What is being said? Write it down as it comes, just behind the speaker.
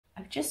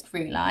just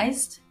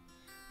realised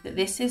that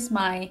this is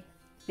my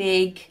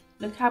big,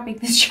 look how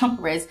big this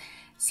jumper is,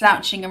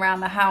 slouching around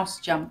the house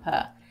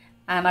jumper.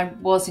 And I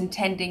was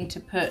intending to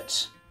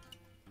put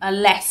a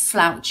less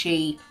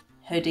slouchy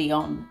hoodie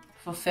on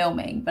for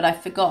filming, but I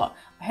forgot.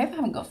 I hope I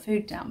haven't got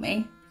food down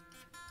me.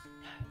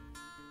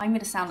 I'm going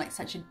to sound like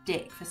such a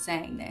dick for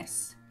saying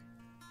this.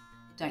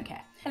 Don't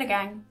care. Hello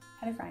gang,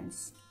 hello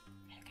friends.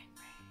 Hello gang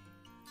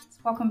friends.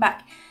 Welcome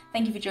back.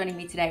 Thank you for joining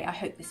me today. I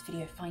hope this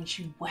video finds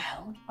you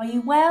well. Are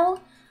you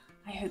well?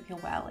 I hope you're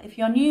well. If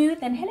you're new,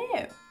 then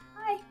hello.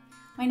 Hi,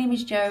 my name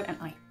is Jo and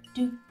I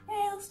do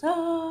nail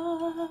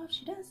stuff.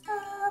 She does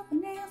stuff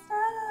with nail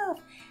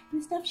stuff.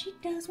 And the stuff she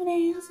does with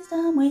nails is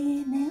done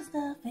with nail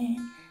stuff and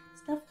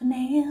stuff for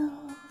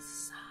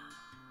nails.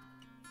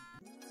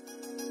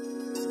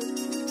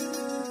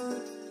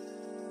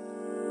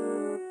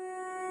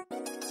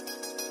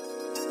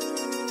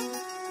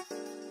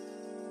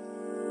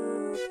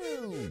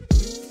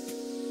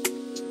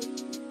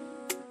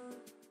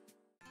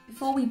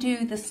 Before we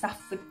do the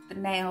stuff with the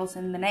nails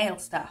and the nail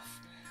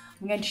stuff,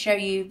 I'm going to show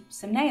you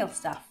some nail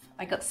stuff.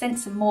 I got sent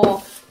some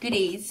more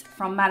goodies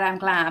from Madam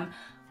Glam.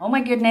 Oh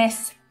my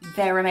goodness,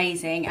 they're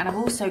amazing. And I've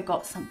also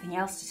got something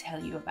else to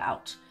tell you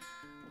about.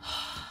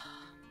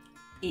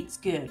 It's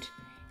good.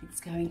 It's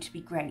going to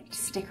be great.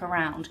 Stick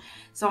around.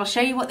 So I'll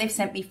show you what they've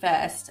sent me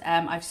first.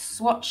 I've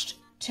swatched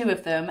 2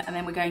 of them and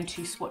then we're going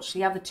to swatch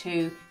the other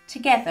 2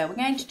 together. We're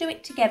going to do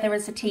it together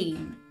as a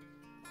team.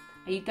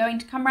 Are you going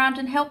to come round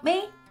and help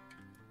me?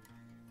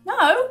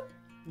 No?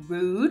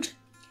 Rude.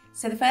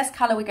 So the first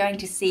colour we're going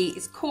to see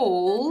is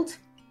called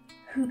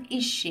Who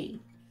Is She?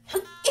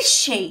 Who Is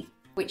She?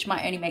 Which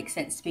might only make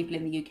sense to people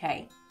in the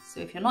UK. So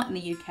if you're not in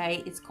the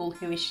UK, it's called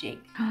Who Is She?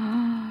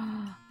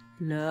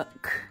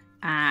 Look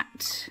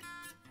at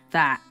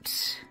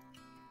that.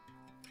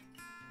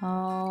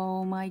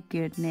 Oh my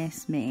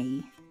goodness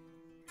me.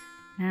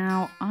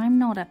 Now, I'm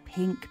not a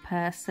pink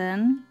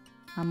person.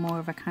 I'm more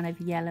of a kind of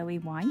yellowy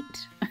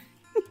white.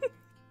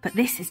 But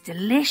this is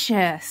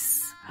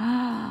delicious.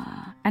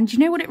 And do you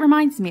know what it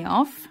reminds me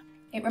of?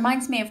 It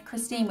reminds me of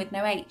Christine with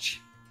no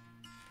H,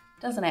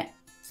 doesn't it?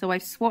 So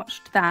I've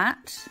swatched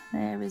that.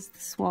 There is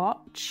the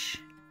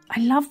swatch. I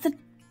love the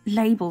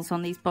labels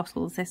on these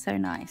bottles. They're so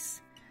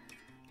nice.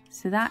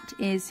 So that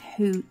is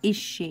Who Is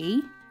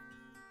She?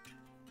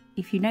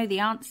 If you know the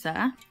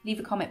answer, leave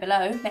a comment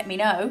below. Let me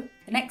know.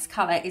 The next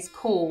colour is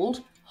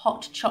called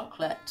Hot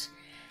Chocolate.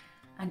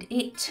 And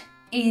it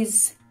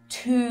is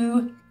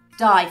to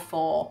die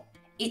for.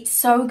 It's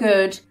so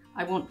good.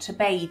 I want to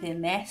bathe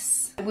in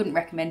this. I wouldn't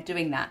recommend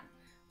doing that,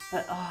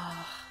 but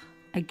oh.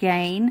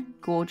 Again,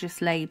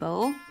 gorgeous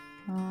label.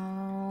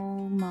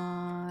 Oh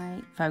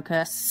my,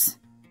 focus.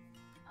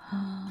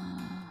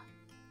 Oh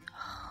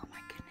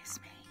my goodness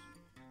me.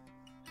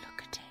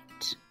 Look at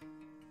it.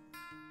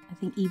 I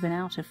think even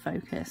out of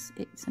focus,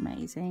 it's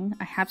amazing.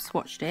 I have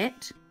swatched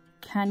it.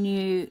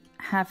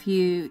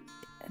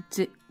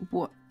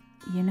 What,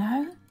 you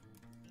know?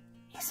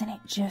 Isn't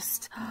it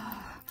just, I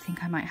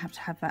think I might have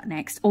to have that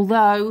next.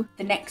 Although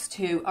the next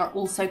 2 are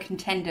also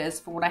contenders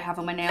for what I have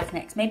on my nails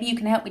next. Maybe you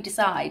can help me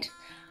decide.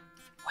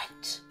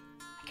 Wait,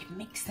 I could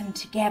mix them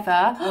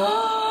together.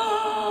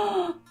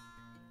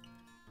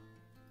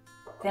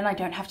 Then I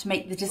don't have to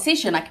make the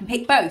decision. I can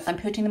pick both. I'm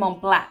putting them on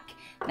black.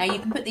 Now you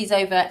can put these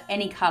over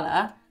any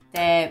colour.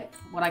 They're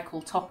what I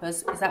call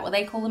toppers. Is that what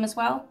they call them as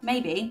well?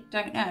 Maybe,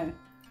 don't know.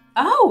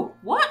 Oh,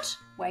 what?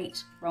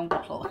 Wait, wrong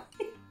bottle.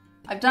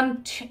 I've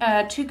done 2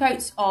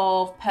 coats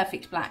of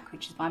Perfect Black,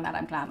 which is by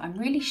Madam Glam. I'm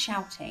really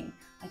shouting.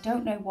 I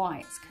don't know why.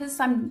 It's because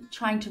I'm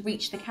trying to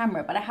reach the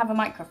camera, but I have a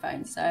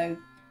microphone, so...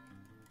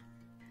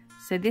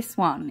 So this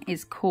one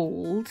is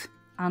called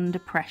Under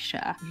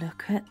Pressure.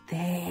 Look at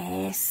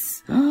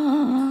this.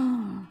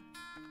 Oh,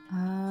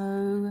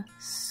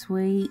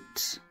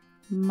 sweet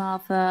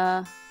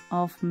mother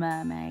of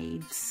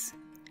mermaids.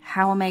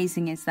 How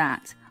amazing is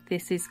that?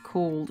 This is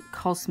called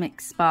Cosmic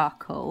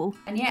Sparkle.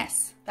 And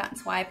yes,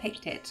 that's why I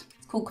picked it.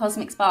 It's called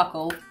Cosmic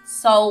Sparkle.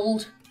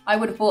 Sold. I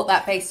would have bought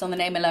that based on the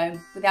name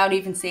alone, without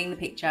even seeing the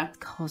picture.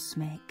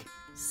 Cosmic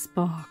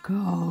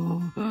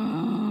Sparkle.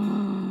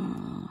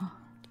 Oh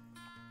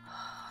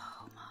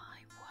my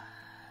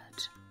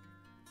word.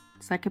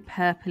 It's like a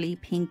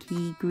purpley,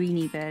 pinky,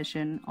 greeny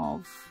version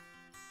of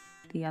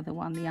the other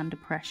one, the Under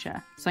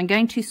Pressure. So I'm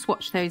going to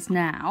swatch those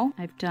now.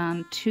 I've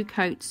done 2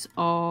 coats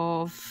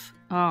of...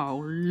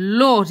 Oh,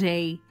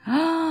 lordy.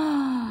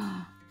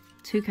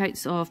 2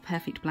 coats of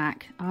Perfect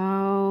Black.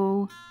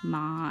 Oh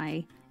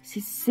my. This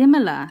is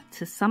similar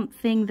to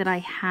something that I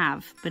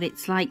have, but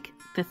it's like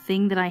the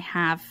thing that I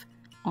have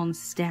on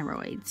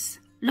steroids.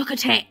 Look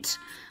at it.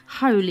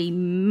 Holy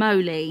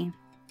moly.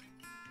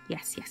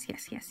 Yes, yes,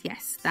 yes, yes,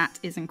 yes. That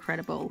is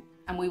incredible.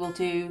 And we will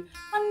do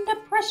Under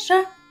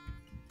Pressure.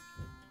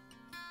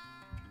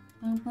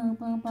 I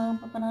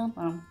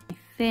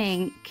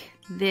think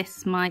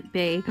this might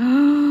be...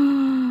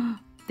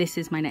 This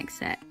is my next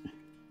set.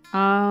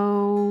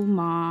 Oh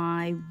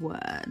my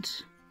word.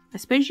 I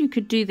suppose you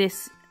could do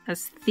this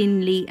as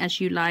thinly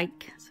as you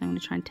like. So I'm going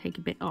to try and take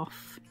a bit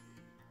off.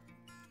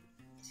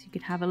 So You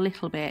could have a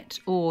little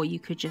bit, or you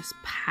could just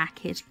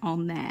pack it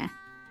on there,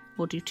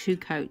 or do 2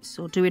 coats,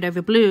 or do it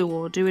over blue,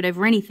 or do it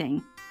over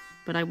anything.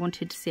 But I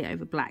wanted to see it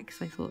over black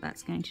because I thought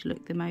that's going to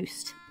look the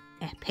most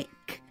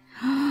epic.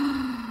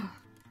 Oh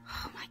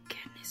my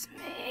goodness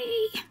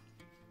me.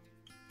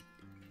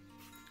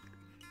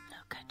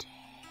 Look at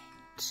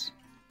it.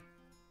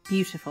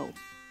 Beautiful.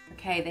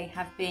 Okay, they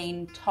have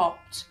been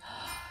topped.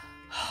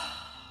 Have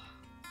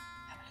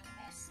a look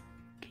at this.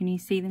 Can you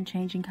see them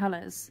changing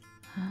colours?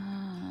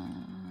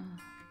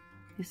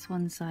 This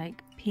one's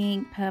like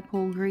pink,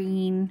 purple,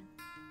 green.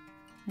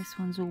 This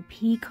one's all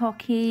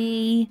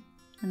peacocky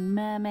and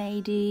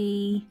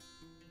mermaidy.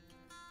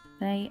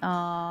 They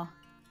are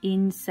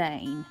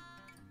insane.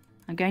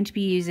 I'm going to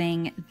be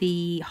using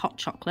the hot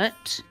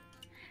chocolate,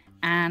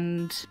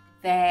 and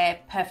they're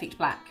perfect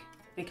black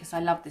because I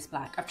love this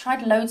black. I've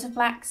tried loads of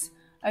blacks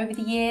over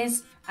the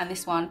years, and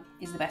this one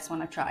is the best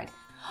one I've tried.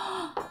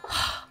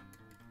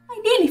 I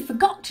nearly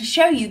forgot to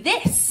show you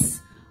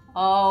this.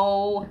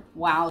 Oh,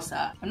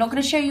 wowzer. I'm not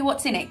going to show you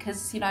what's in it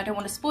because, you know, I don't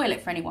want to spoil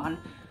it for anyone.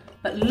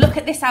 But look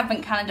at this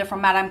advent calendar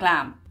from Madam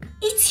Glam.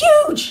 It's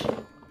huge!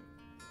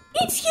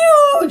 It's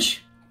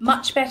huge!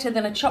 Much better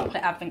than a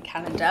chocolate advent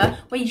calendar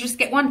where you just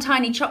get one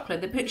tiny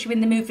chocolate that puts you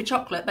in the mood for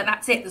chocolate, but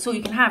that's it. That's all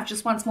you can have,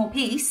 just one small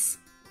piece.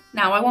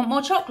 Now I want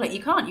more chocolate.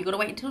 You can't. You've got to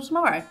wait until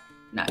tomorrow.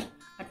 No,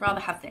 I'd rather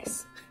have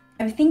this.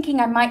 I'm thinking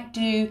I might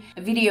do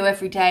a video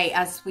every day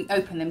as we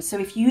open them. So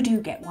if you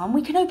do get one,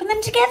 we can open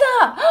them together.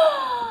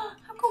 How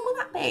cool will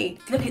that be?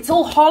 Look, it's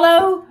all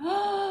hollow.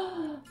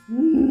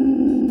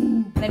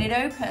 Then it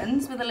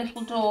opens with a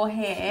little door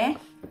here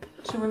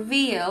to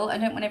reveal. I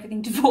don't want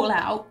everything to fall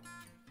out.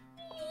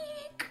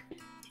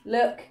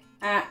 Look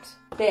at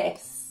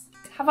this.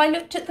 Have I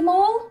looked at them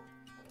all?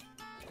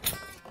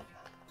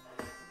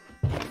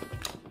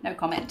 No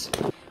comment.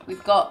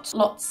 We've got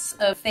lots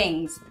of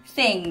things.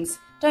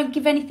 Don't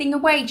give anything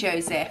away,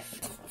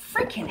 Joseph.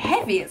 Freaking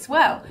heavy as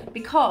well,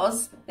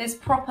 because there's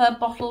proper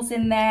bottles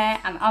in there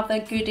and other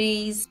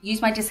goodies.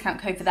 Use my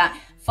discount code for that.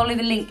 Follow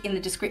the link in the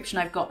description.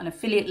 I've got an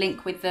affiliate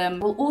link with them.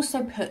 We'll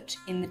also put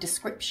in the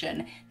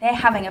description. They're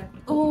having a,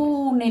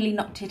 oh, nearly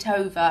knocked it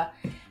over.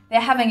 They're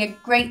having a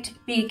great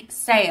big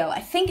sale. I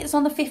think it's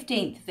on the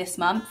 15th of this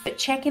month, but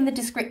check in the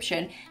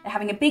description. They're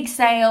having a big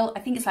sale. I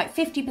think it's like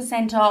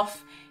 50%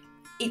 off.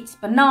 It's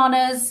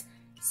bananas.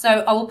 So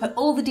I will put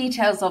all the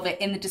details of it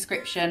in the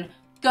description.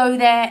 Go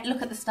there,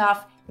 look at the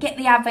stuff, get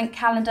the advent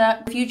calendar.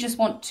 If you just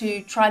want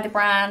to try the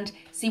brand,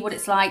 see what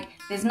it's like,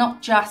 there's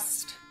not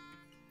just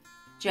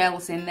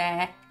gels in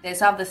there,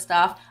 there's other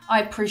stuff.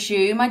 I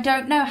presume, I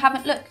don't know,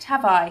 haven't looked,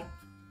 have I?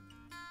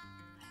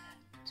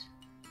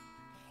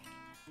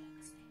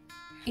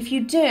 If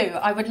you do,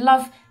 I would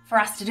love for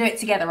us to do it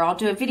together. I'll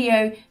do a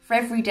video for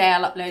every day.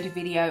 I'll upload a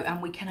video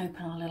and we can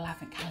open our little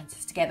advent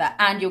calendars together,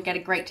 and you'll get a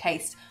great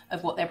taste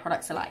of what their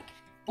products are like.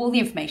 All the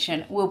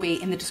information will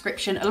be in the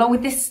description, along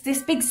with this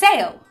big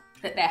sale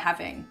that they're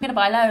having. I'm gonna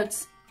buy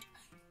loads.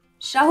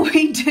 Shall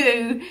we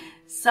do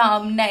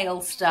some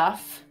nail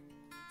stuff?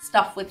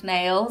 Stuff with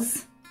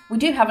nails. We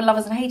do have a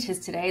lovers and haters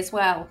today as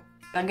well.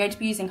 I'm going to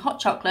be using hot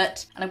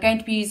chocolate, and I'm going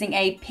to be using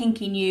a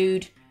pinky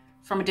nude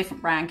from a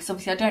different brand, because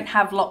obviously I don't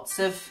have lots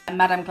of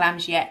Madam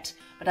Glams yet,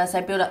 but as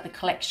I build up the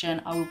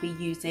collection, I will be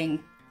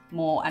using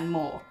more and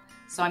more.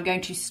 So I'm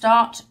going to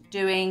start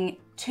doing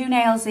 2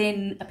 nails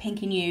in a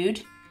pinky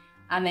nude,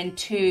 and then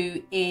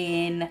 2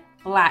 in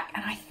black.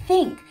 And I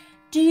think,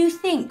 do you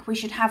think we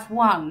should have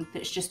one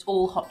that's just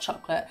all hot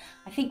chocolate?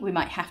 I think we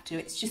might have to,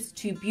 it's just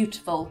too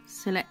beautiful.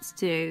 So let's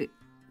do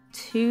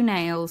 2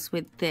 nails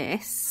with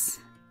this.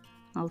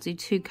 I'll do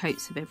 2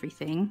 coats of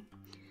everything,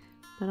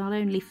 but I'll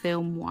only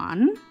film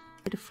 1.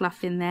 Bit of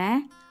fluff in there.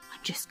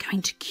 I'm just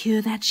going to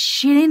cure that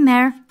shit in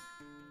there.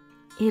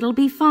 It'll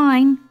be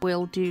fine.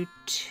 We'll do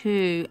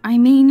 2. I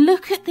mean,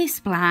 look at this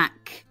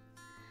black.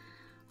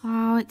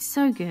 Oh, it's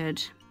so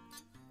good.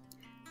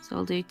 So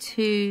I'll do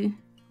 2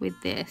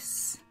 with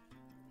this.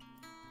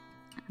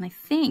 And I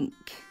think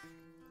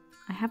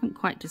I haven't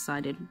quite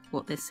decided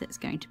what this set's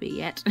going to be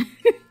yet.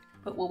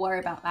 But we'll worry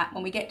about that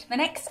when we get to the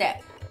next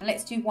step. And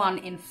let's do 1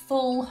 in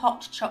full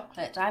hot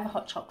chocolate. I have a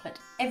hot chocolate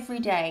every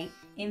day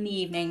in the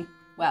evening.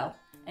 Well,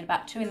 at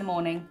about 2 in the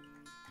morning.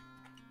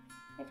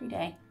 Every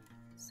day.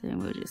 So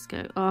we'll just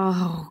go,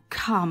 oh,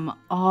 come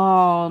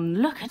on.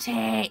 Look at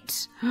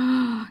it.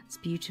 It's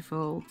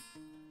beautiful.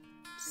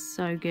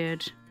 So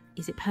good.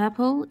 Is it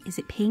purple? Is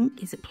it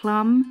pink? Is it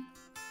plum?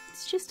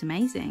 It's just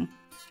amazing.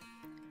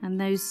 And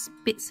those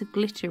bits of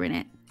glitter in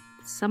it.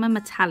 Some are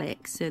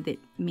metallic, so that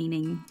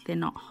meaning they're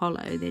not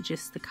hollow. They're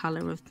just the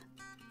colour of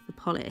the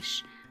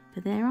polish.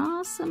 But there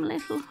are some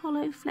little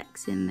hollow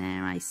flecks in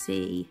there, I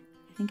see.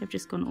 I think I've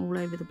just gone all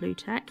over the blue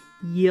tack.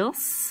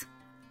 Yes.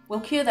 We'll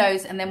cure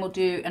those and then we'll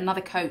do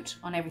another coat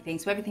on everything.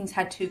 So everything's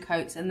had 2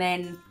 coats, and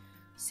then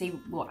see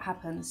what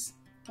happens.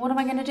 What am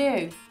I going to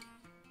do?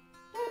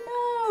 Don't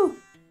know.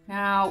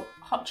 Now,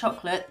 hot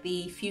chocolate,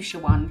 the fuchsia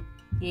one,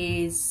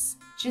 is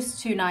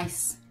just too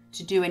nice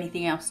to do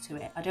anything else to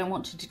it. I don't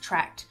want to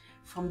detract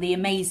from the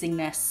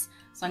amazingness.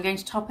 So I'm going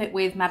to top it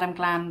with Madam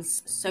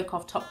Glam's Soak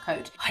Off Top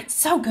Coat. Oh, it's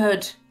so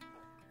good.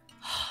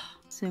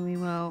 So we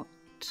will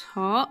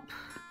top.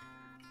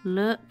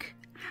 Look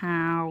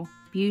how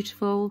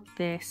beautiful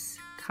this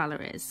colour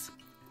is.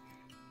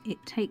 It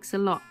takes a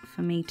lot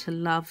for me to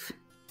love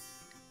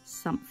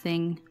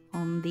something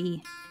on the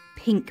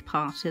pink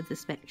part of the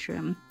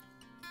spectrum,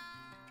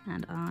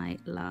 and I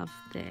love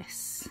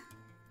this.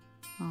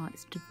 Oh,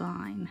 it's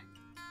divine.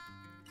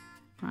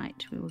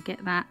 Right, we will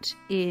get that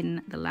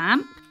in the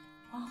lamp.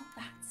 While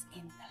that's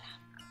in the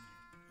lamp,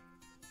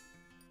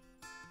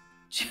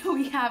 shall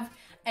we have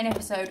an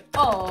episode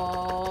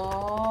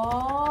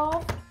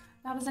of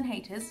Lovers and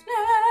Haters?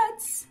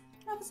 Let's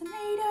Lovers and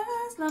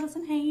Haters, Lovers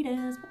and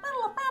Haters.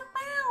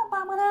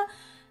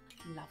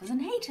 Lovers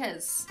and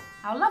Haters.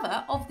 Our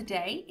lover of the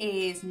day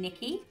is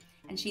Nikki,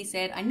 and she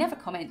said, I never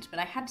comment, but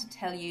I had to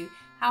tell you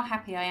how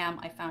happy I am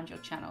I found your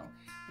channel.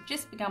 I've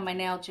just begun my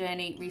nail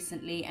journey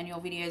recently, and your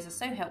videos are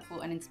so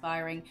helpful and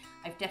inspiring.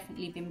 I've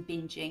definitely been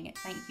binging.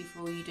 Thank you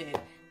for all you do.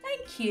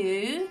 Thank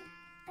you.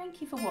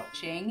 Thank you for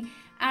watching.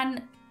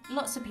 And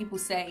lots of people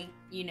say,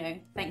 you know,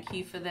 thank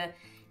you for the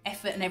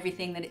effort and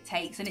everything that it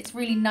takes. And it's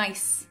really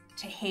nice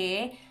to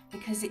hear,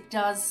 because it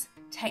does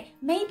take,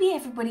 maybe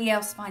everybody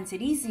else finds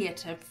it easier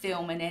to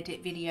film and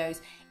edit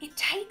videos. It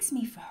takes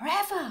me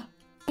forever.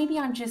 Maybe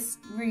I'm just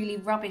really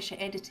rubbish at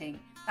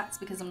editing. That's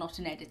because I'm not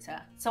an editor.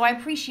 So I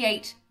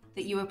appreciate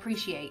that you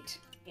appreciate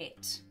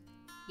it.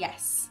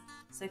 Yes,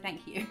 so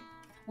thank you.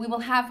 We will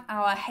have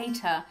our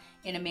hater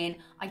in a min.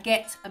 I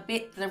get a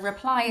bit, the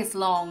reply is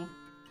long.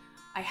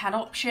 I had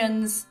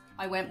options,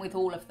 I went with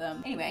all of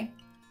them. Anyway,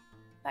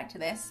 back to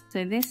this.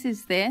 So this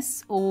is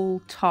this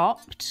all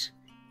topped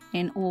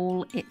in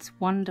all its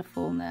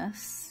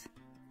wonderfulness.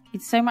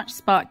 It's so much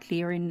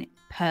sparklier in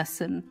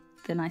person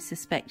than I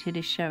suspected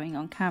is showing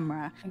on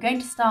camera. I'm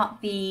going to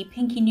start the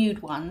pinky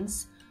nude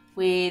ones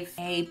with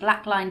a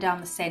black line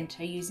down the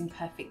centre using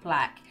Perfect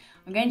Black.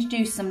 I'm going to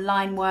do some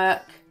line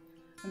work.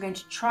 I'm going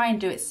to try and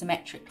do it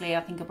symmetrically. I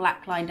think a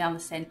black line down the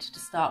centre to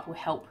start will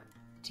help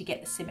to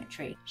get the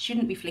symmetry.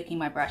 Shouldn't be flicking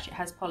my brush, it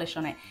has polish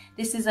on it.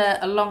 This is a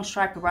long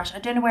striper brush. I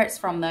don't know where it's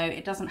from though.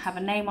 It doesn't have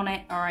a name on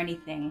it or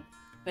anything.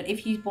 But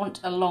if you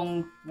want a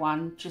long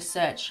one, just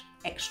search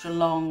extra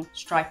long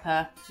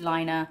striper,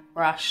 liner,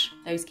 brush.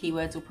 Those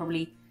keywords will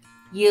probably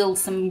yield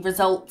some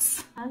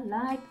results. I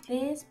like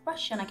this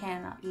brush and I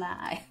cannot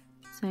lie.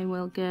 So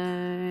we'll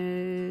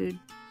go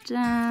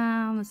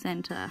down the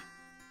centre.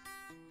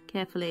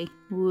 Carefully.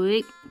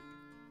 Whoop.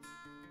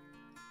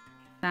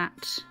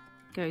 That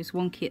goes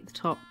wonky at the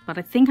top, but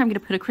I think I'm going to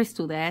put a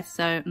crystal there,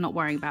 so I'm not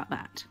worrying about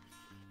that.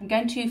 I'm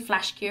going to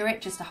flash cure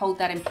it just to hold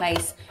that in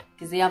place,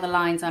 because the other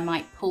lines I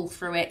might pull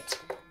through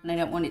it and I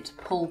don't want it to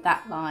pull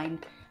that line.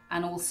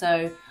 And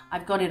also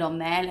I've got it on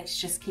there, let's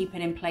just keep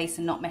it in place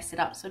and not mess it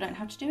up so I don't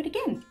have to do it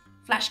again.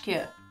 Flash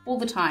cure all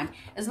the time.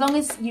 As long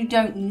as you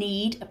don't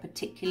need a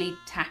particularly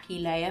tacky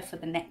layer for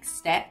the next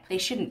step, they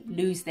shouldn't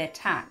lose their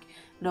tack.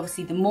 But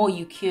obviously the more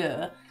you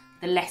cure,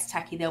 the less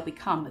tacky they'll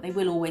become, but they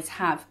will always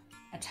have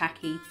a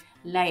tacky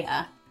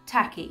layer.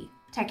 Tacky,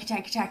 tacky,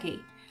 tacky, tacky.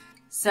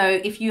 So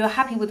if you're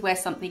happy with where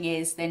something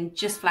is, then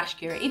just flash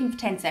cure it, even for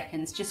 10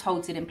 seconds, just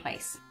holds it in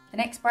place. The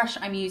next brush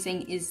I'm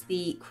using is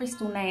the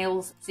Crystal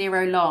Nails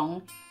Zero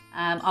Long.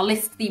 I'll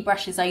list the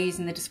brushes I use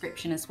in the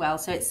description as well.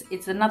 So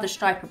it's another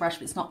striper brush,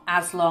 but it's not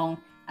as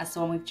long as the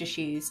one we've just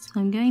used.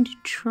 So I'm going to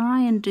try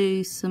and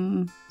do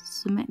some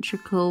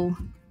symmetrical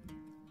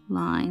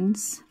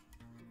lines.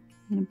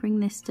 I'm going to bring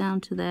this down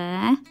to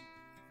there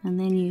and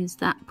then use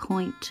that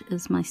point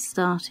as my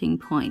starting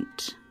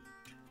point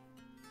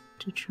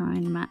to try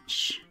and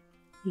match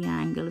the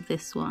angle of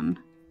this one.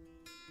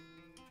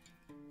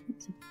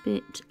 It's a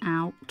bit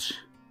out,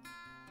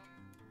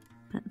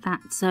 but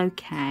that's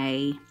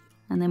okay.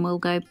 And then we'll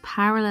go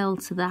parallel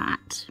to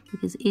that,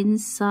 because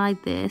inside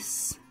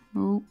this,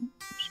 oh,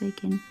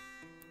 shaking.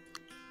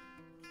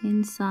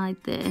 Inside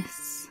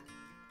this,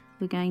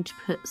 we're going to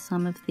put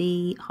some of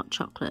the hot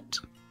chocolate.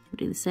 We'll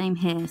do the same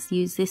here, so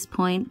use this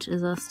point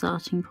as our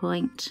starting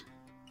point.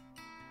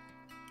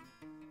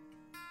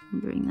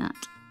 And bring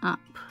that up.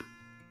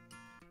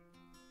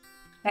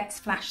 Let's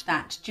flash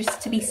that,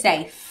 just to be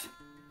safe.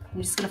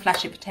 I'm just going to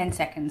flash it for 10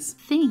 seconds.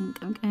 I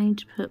think I'm going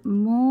to put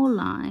more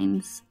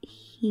lines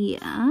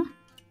here,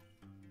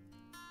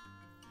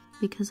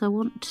 because I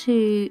want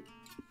to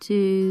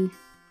do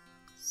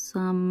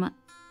some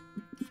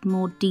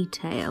more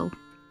detail,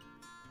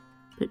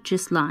 but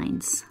just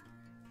lines.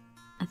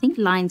 I think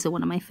lines are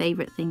one of my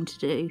favourite things to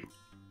do,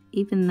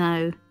 even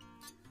though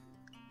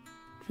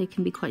they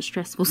can be quite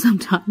stressful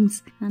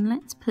sometimes. And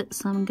let's put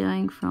some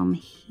going from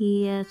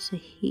here to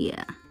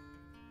here.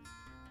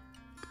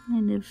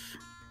 Kind of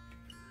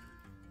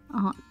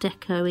Art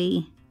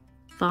Deco-y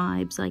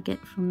vibes I get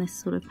from this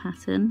sort of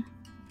pattern.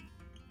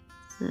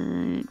 So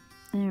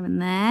there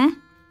and there.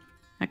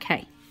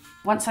 Okay.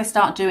 Once I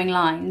start doing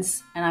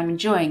lines and I'm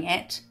enjoying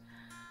it,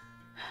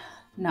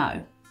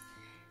 no.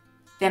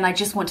 Then I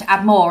just want to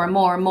add more and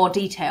more and more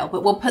detail.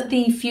 But we'll put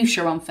the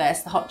fuchsia on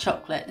first, the hot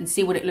chocolate, and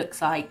see what it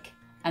looks like.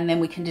 And then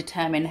we can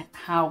determine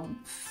how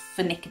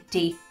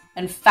finickety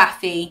and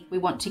faffy we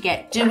want to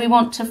get. Do we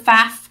want to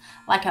faff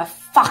like a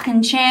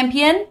fucking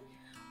champion,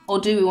 or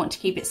do we want to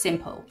keep it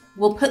simple?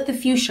 We'll put the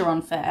fuchsia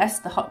on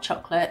first, the hot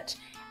chocolate,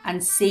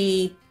 and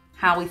see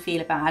how we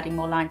feel about adding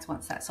more lines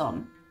once that's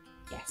on.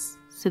 Yes.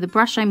 So the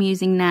brush I'm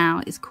using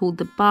now is called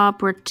the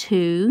Barbara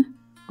 2.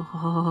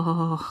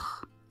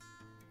 Oh,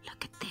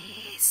 look at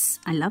this.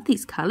 I love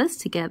these colours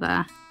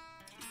together.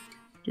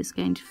 Just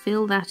going to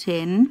fill that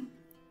in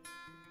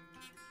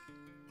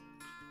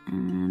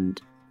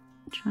and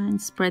try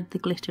and spread the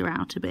glitter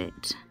out a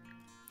bit.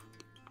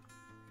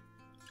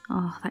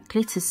 Oh, that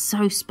glitter's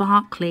so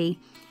sparkly.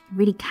 It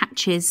really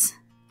catches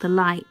the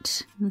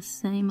light. The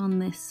same on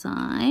this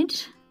side.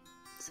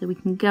 So we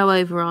can go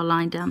over our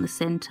line down the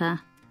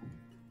centre,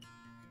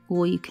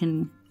 or you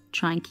can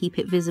try and keep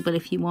it visible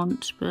if you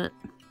want, but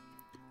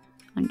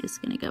I'm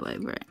just going to go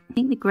over it. I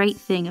think the great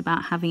thing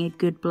about having a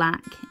good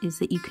black is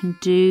that you can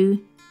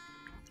do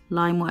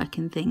line work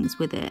and things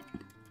with it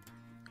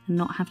and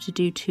not have to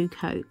do 2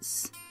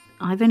 coats.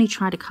 I've only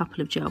tried a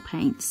couple of gel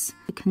paints.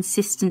 The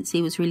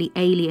consistency was really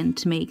alien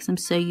to me because I'm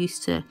so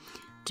used to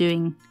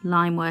doing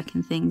line work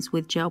and things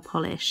with gel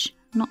polish.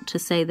 Not to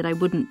say that I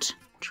wouldn't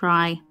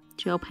try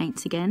gel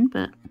paints again,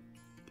 but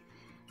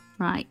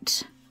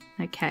right.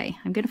 Okay,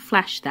 I'm going to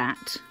flash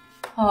that.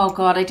 Oh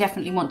God, I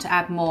definitely want to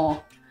add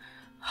more.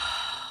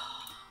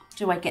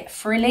 Do I get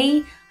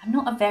frilly? I'm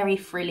not a very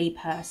frilly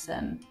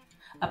person.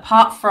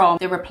 Apart from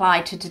the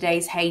reply to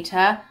today's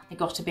hater, I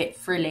got a bit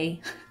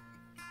frilly.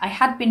 I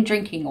had been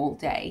drinking all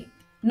day.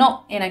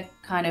 Not in a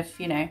kind of,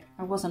 you know,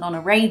 I wasn't on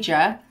a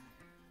rager,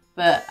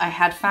 but I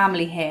had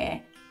family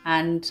here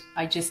and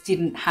I just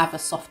didn't have a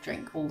soft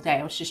drink all day.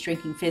 I was just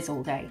drinking fizz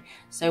all day.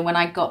 So when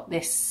I got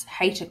this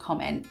hater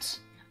comment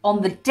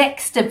on the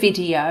Dexter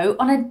video,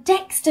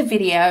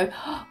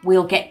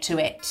 we'll get to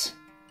it.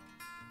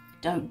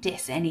 Don't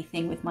diss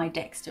anything with my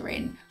Dexter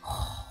in.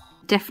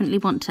 Definitely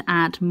want to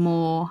add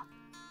more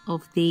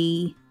of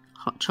the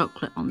hot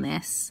chocolate on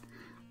this.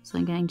 So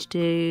I'm going to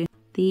do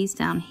these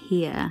down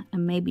here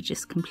and maybe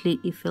just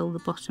completely fill the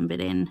bottom bit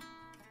in.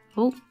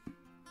 Oh,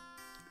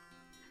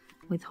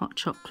 with hot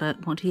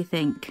chocolate. What do you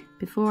think?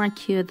 Before I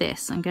cure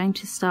this, I'm going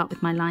to start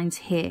with my lines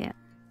here.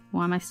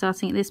 Why am I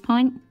starting at this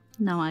point?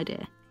 No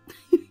idea.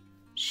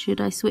 Should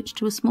I switch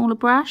to a smaller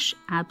brush?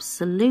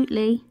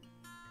 Absolutely.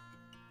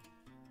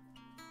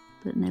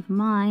 But never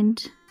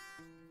mind.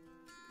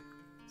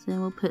 So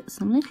we'll put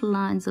some little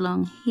lines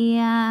along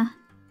here.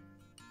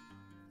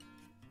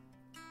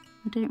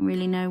 I don't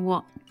really know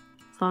what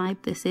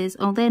vibe this is.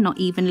 Oh, they're not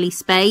evenly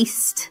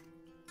spaced.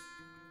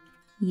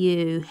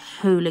 You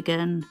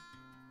hooligan.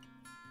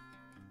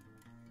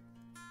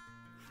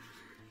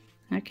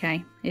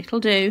 Okay, it'll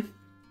do.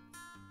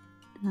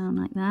 Down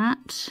like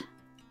that.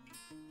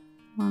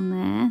 One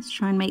there. Let's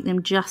try and make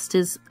them just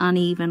as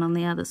uneven on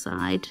the other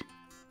side.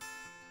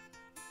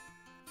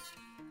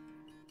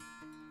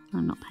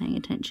 I'm not paying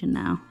attention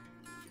now.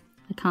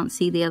 I can't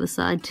see the other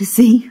side to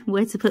see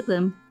where to put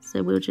them,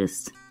 so we'll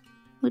just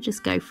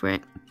go for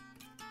it.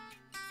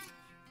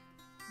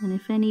 And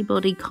if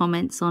anybody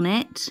comments on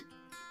it,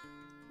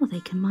 well,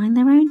 they can mind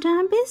their own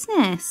damn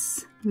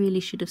business.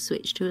 Really should have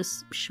switched to a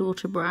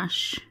shorter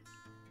brush.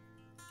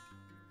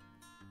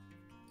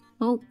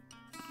 Oh.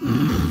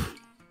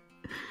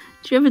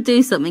 Do you ever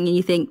do something and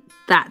you think,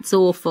 that's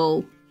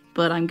awful,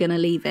 but I'm going to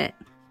leave it?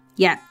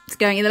 Yeah, it's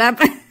going in the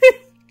lamp.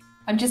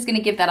 I'm just going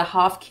to give that a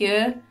half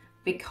cure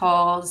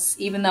because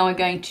even though I'm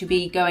going to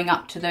be going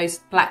up to those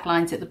black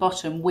lines at the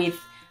bottom with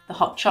the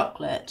hot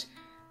chocolate,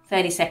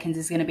 30 seconds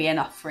is going to be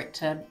enough for it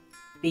to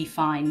be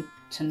fine,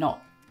 to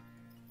not,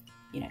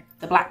 you know,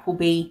 the black will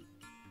be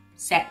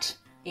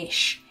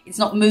set-ish. It's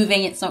not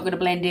moving, it's not going to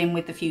blend in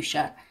with the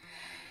fuchsia.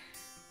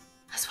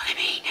 That's what I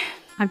mean.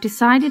 I've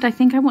decided I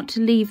think I want to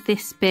leave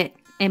this bit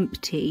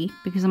empty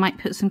because I might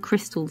put some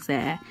crystals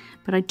there,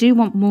 but I do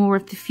want more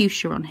of the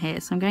fuchsia on here,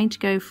 so I'm going to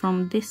go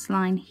from this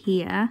line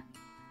here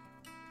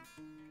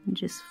and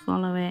just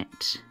follow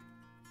it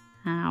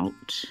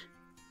out,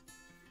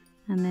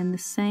 and then the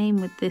same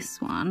with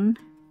this one.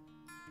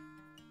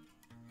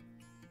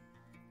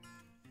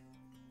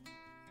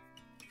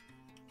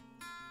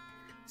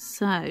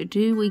 So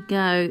do we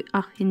go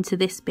up into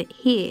this bit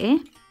here,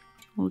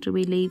 or do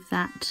we leave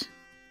that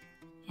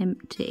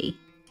empty?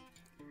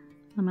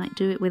 I might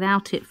do it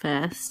without it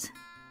first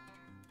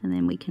and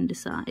then we can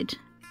decide.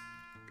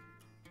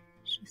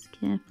 Just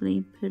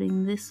carefully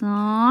putting this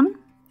on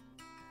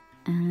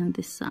and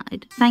this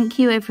side. Thank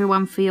you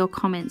everyone for your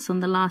comments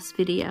on the last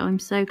video. I'm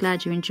so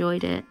glad you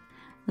enjoyed it.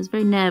 I was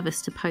very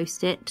nervous to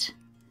post it,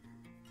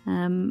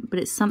 but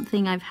it's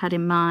something I've had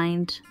in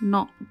mind,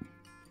 not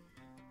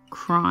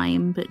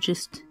crime, but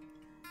just,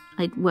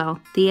 well,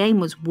 the aim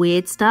was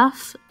weird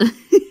stuff,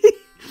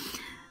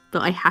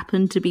 but I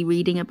happened to be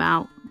reading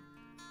about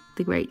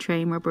the Great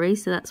Train Robbery,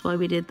 so that's why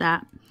we did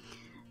that.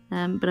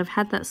 But I've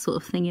had that sort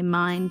of thing in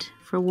mind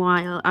for a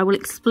while. I will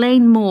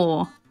explain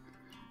more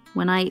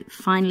when I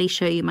finally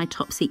show you my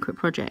top secret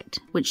project,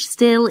 which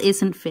still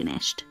isn't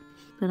finished,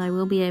 but I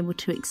will be able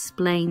to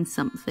explain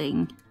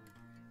something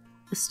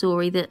a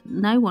story that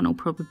no one will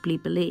probably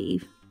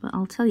believe, but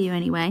I'll tell you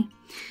anyway.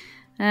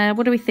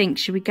 What do we think?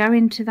 Should we go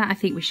into that? I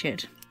think we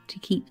should, to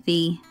keep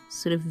the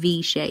sort of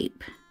V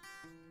shape.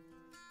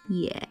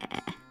 Yeah,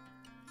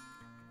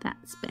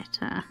 that's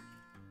better.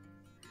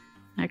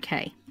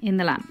 Okay, in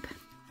the lamp.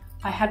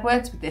 I had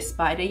words with this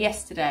spider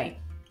yesterday.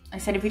 I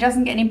said if he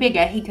doesn't get any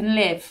bigger, he can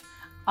live.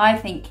 I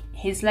think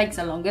his legs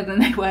are longer than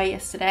they were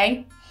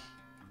yesterday.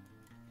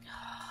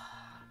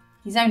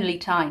 He's only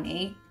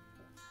tiny.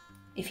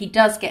 If he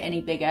does get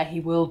any bigger,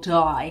 he will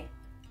die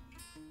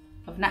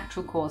of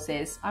natural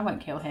causes. I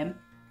won't kill him.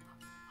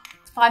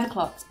 It's 5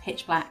 o'clock, it's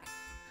pitch black.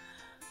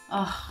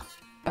 Oh,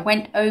 I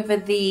went over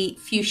the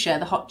fuchsia,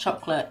 the hot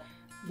chocolate,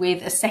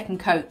 with a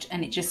second coat,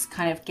 and it just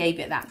kind of gave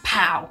it that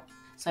pow.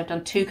 So I've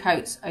done 2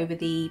 coats over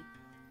the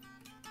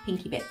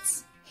pinky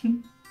bits.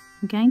 I'm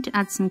going to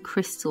add some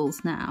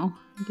crystals now.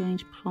 I'm going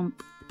to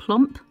plump,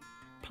 plump,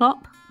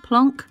 plop,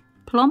 plonk,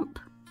 plump.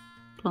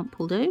 Plump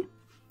will do.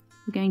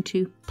 I'm going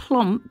to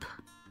plump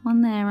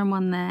one there and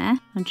one there.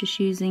 I'm just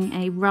using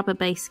a rubber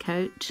base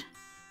coat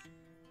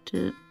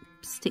to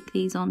stick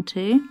these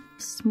onto.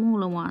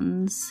 Smaller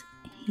ones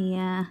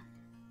here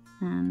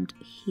and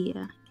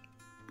here.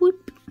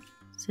 Whoop.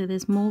 So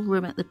there's more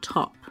room at the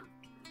top.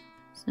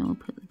 So we'll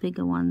put the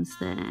bigger ones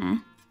there.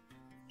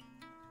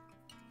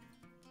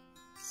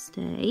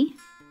 Stay.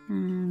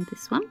 And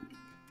this one.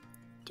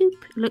 Doop.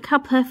 Look how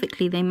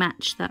perfectly they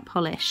match that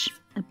polish.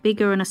 A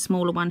bigger and a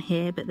smaller one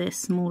here, but they're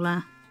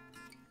smaller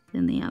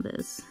than the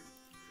others.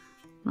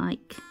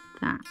 Like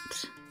that.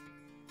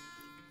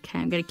 Okay,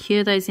 I'm going to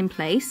cure those in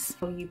place.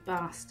 Oh, you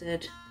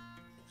bastard.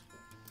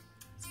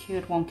 It's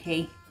cured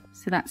wonky.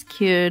 So that's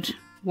cured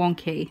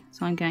wonky.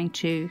 So I'm going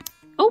to,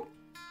 oh,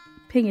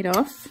 ping it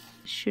off.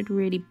 Should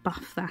really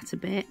buff that a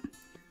bit.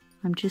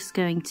 I'm just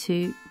going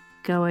to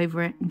go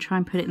over it and try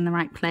and put it in the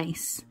right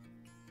place.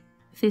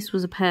 If this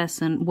was a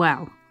person,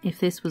 well, if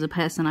this was a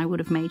person, I would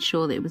have made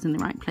sure that it was in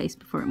the right place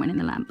before it went in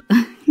the lamp.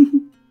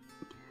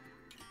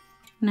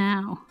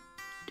 Now,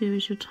 do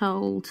as you're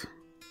told.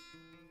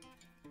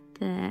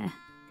 There.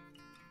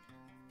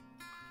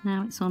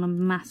 Now it's on a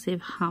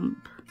massive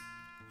hump.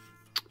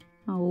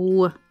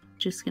 Oh,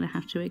 just going to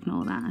have to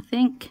ignore that, I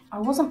think. I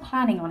wasn't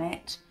planning on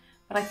it,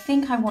 but I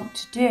think I want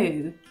to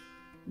do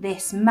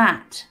this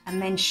matte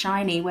and then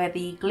shiny where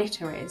the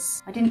glitter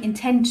is. I didn't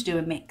intend to do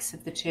a mix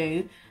of the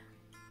two.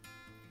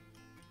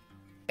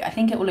 I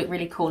think it will look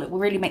really cool. It will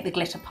really make the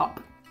glitter pop.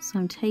 So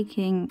I'm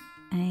taking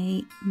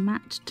a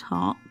matte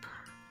top,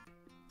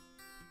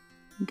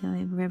 go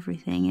over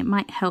everything. It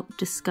might help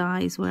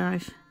disguise where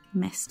I've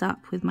messed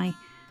up with my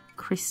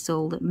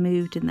crystal that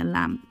moved in the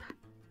lamp.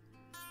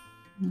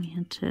 We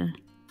had to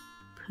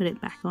put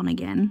it back on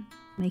again,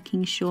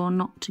 making sure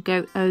not to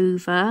go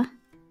over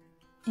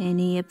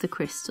any of the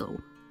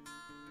crystal.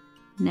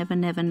 Never,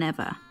 never,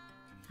 never.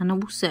 And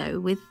also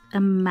with a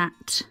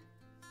matte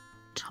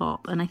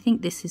top, and I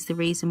think this is the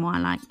reason why I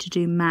like to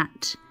do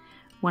matte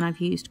when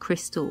I've used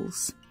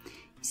crystals.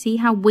 See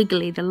how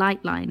wiggly the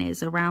light line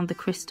is around the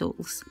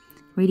crystals?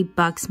 Really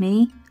bugs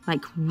me,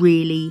 like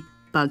really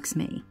bugs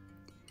me.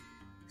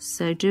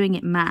 So doing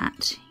it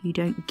matte, you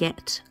don't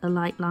get a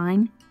light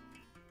line.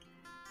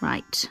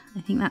 Right,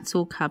 I think that's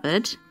all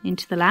covered.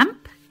 Into the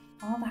lamp.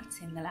 While that's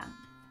in the lamp,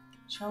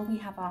 shall we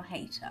have our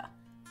hater?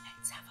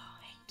 Let's have our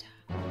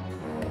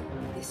hater.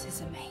 This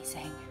is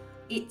amazing.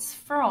 It's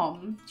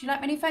from, do you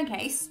like my new phone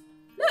case?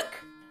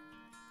 Look!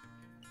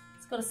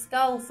 It's got a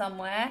skull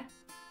somewhere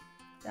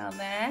down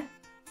there.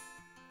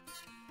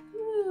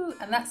 Ooh,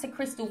 and that's a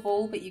crystal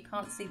ball, but you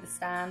can't see the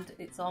stand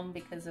it's on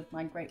because of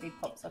my great big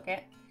pop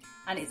socket.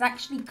 And it's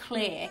actually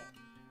clear.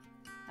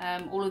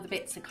 All of the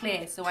bits are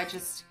clear, so I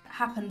just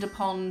happened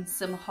upon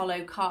some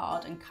hollow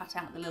card and cut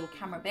out the little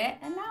camera bit,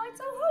 and now it's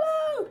all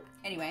hollow!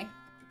 Anyway,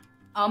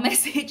 our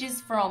message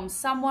is from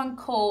someone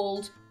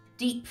called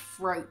Deep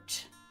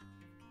Throat.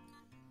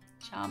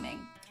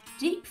 Charming.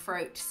 Deep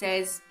Throat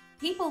says,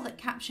 people that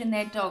caption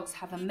their dogs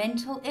have a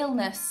mental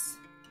illness.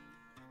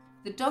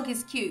 The dog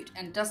is cute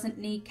and doesn't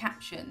need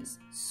captions.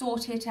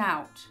 Sort it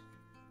out.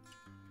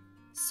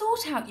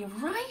 Sort out your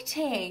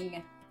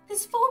writing.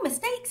 There's 4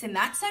 mistakes in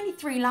that. It's only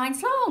 3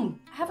 lines long.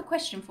 I have a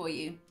question for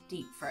you,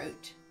 Deep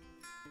Throat.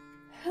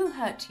 Who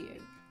hurt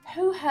you?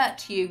 Who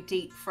hurt you,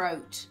 Deep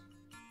Throat?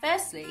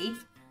 Firstly,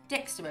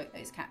 Dexter wrote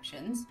those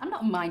captions. I'm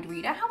not a mind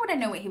reader. How would I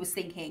know what he was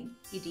thinking,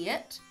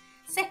 idiot?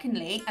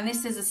 Secondly, and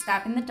this is a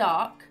stab in the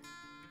dark,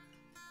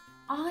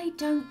 I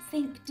don't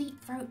think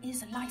Deep Throat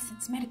is a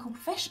licensed medical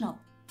professional.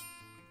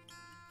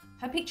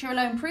 Her picture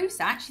alone proves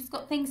that. She's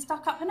got things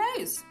stuck up her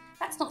nose.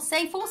 That's not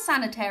safe or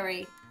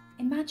sanitary.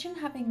 Imagine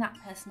having that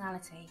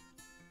personality.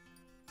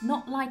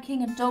 Not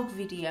liking a dog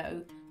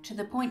video to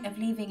the point of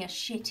leaving a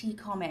shitty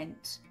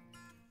comment.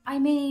 I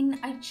mean,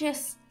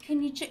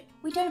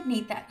 we don't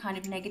need that kind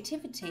of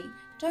negativity.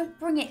 Don't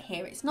bring it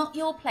here. It's not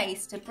your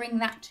place to bring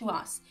that to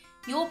us.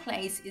 Your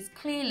place is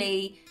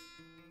clearly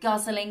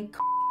guzzling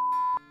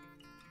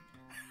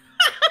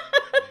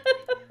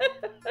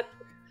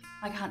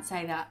I can't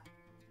say that.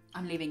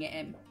 I'm leaving it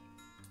in.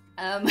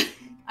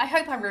 I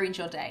hope I ruined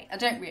your day. I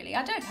don't really.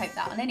 I don't hope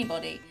that on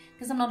anybody,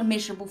 because I'm not a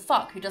miserable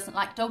fuck who doesn't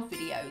like dog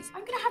videos.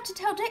 I'm going to have to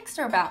tell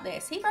Dexter about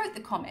this. He wrote the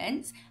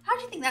comments. How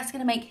do you think that's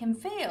going to make him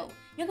feel?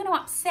 You're going to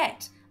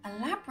upset a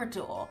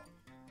Labrador.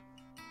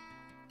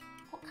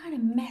 What kind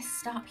of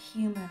messed up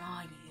human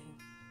are you?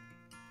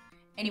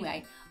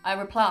 Anyway, I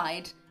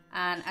replied,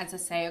 and as I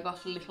say, I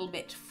got a little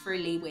bit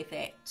frilly with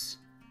it.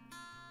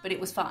 But it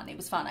was fun. It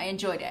was fun. I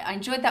enjoyed it. I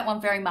enjoyed that one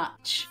very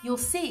much. You'll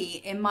see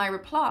in my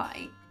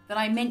reply that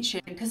I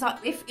mentioned, because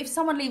if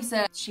someone leaves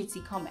a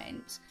shitty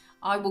comment,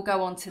 I will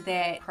go onto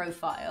their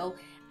profile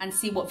and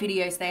see what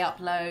videos they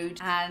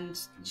upload, and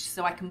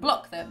so I can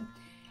block them.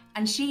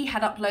 And she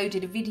had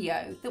uploaded a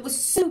video that was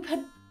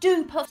super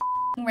duper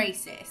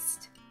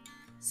racist.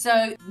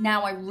 So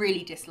now I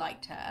really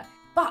disliked her.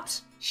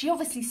 But she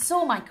obviously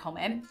saw my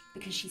comment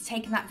because she's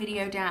taken that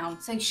video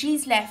down. So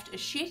she's left a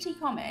shitty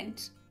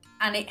comment,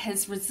 and it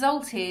has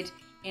resulted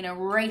in a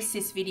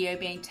racist video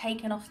being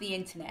taken off the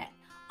internet.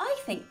 I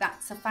think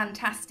that's a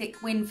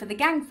fantastic win for the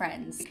gang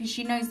friends, because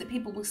she knows that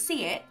people will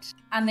see it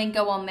and then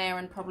go on there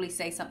and probably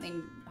say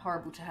something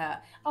horrible to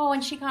her. Oh,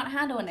 and she can't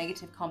handle a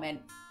negative comment.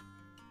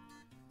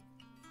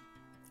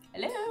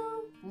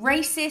 Hello?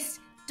 Racist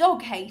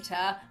dog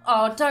hater.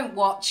 Oh, don't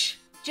watch.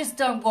 Just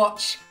don't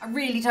watch. I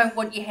really don't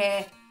want you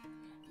here.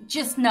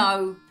 Just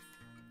no.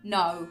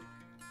 No.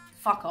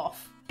 Fuck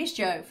off. Miss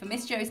Jo for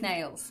Miss Jo's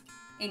Nails,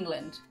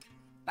 England.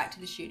 Back to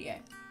the studio.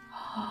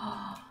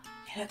 Oh,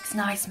 it looks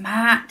nice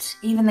matte.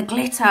 Even the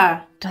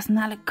glitter. Doesn't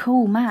that look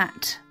cool,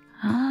 matte?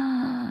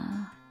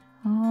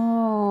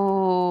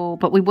 Oh,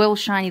 but we will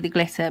shiny the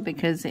glitter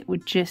because it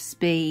would just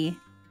be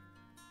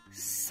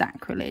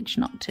sacrilege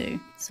not to.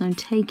 So I'm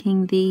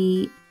taking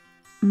the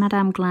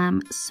Madam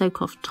Glam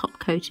Soak Off Top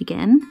Coat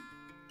again.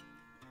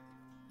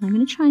 I'm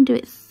going to try and do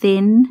it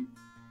thin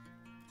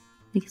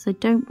because I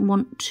don't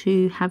want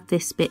to have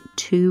this bit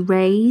too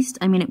raised.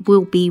 I mean, it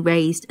will be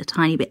raised a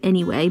tiny bit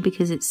anyway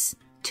because it's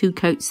 2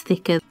 coats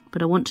thicker,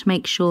 but I want to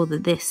make sure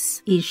that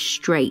this is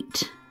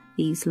straight,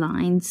 these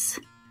lines,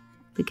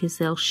 because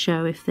they'll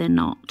show if they're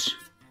not.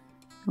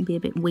 They'll be a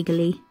bit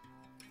wiggly.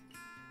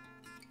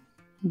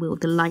 Well,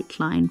 the light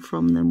line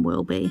from them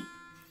will be.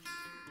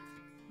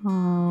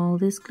 Oh,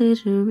 this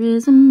glitter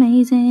is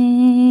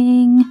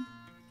amazing.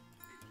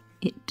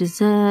 It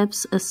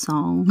deserves a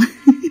song.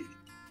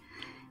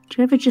 Do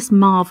you ever just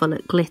marvel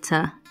at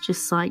glitter?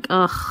 Just like,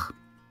 ugh,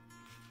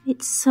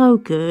 it's so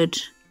good.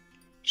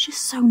 It's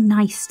just so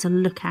nice to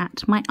look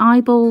at. My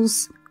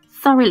eyeballs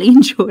thoroughly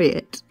enjoy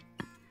it.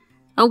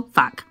 Oh,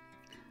 fuck.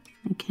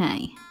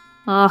 Okay.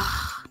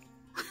 Ugh.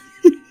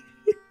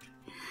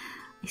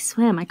 I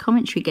swear my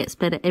commentary gets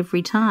better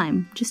every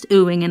time. Just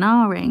oohing and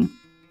ahhing.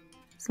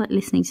 It's like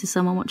listening to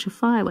someone watch a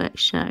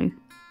fireworks show.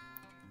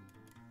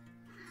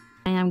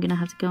 I am going to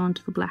have to go on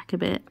to the black a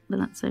bit, but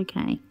that's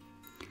okay.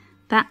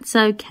 That's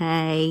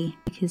okay,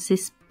 because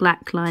this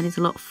black line is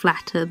a lot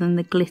flatter than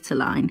the glitter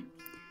line.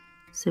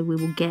 So we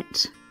will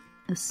get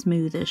a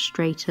smoother,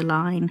 straighter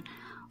line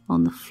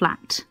on the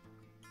flat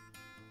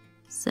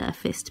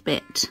surfaced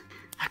bit.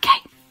 Okay.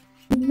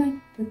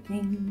 Like the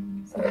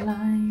things that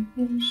life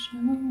will show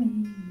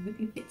you.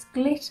 If it's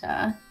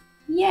glitter,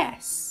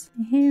 yes.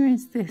 Here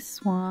is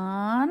this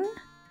one.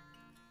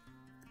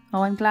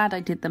 Oh, I'm glad I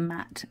did the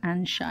matte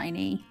and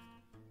shiny.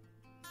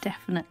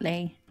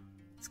 Definitely.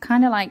 It's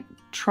kind of like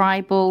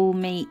Tribal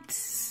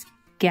meets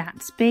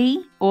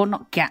Gatsby. Or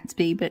not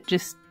Gatsby, but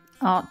just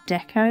Art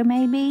Deco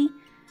maybe?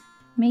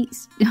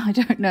 Meets... I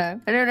don't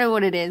know. I don't know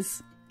what it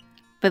is.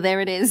 But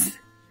there it is.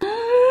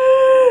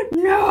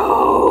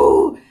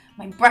 No!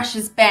 My brush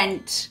is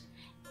bent.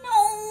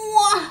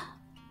 No!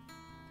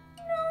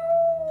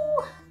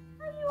 No!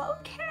 Are you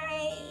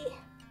okay?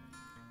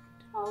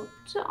 Don't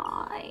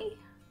die.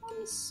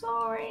 I'm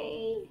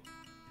sorry.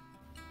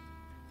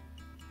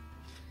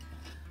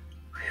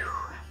 Whew.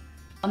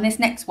 On this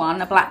next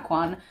one, a black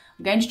one,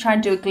 I'm going to try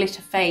and do a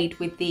glitter fade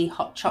with the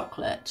hot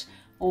chocolate.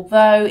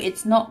 Although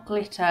it's not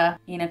glitter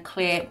in a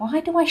clear...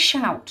 Why do I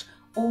shout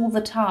all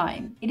the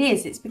time?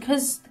 It's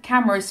because the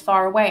camera is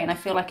far away and I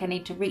feel like I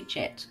need to reach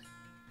it.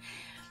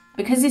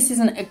 Because this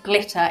isn't a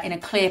glitter in a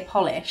clear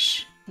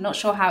polish, I'm not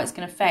sure how it's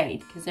going to fade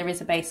because there is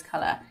a base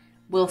colour.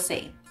 We'll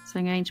see. So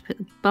I'm going to put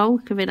the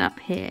bulk of it up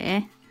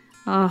here.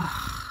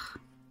 Oh.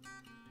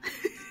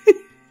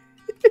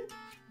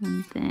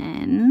 And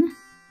then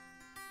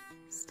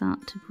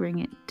start to bring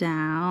it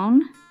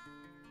down.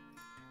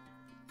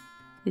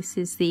 This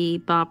is the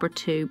Barbara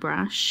 2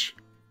 brush.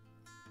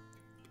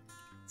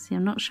 See,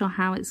 I'm not sure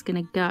how it's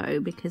going to go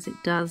because it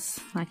does,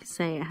 like I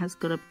say, it has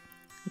got a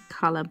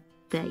colour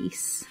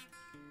base.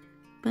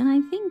 But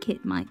I think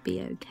it might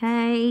be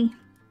okay.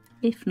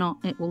 If not,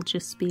 it will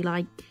just be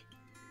like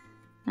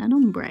an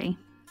ombre.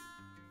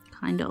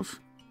 Kind of.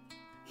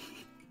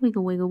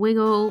 Wiggle, wiggle,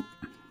 wiggle.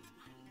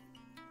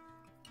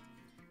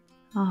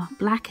 Oh,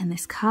 black in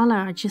this colour.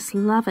 I just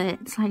love it.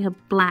 It's like a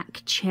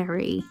black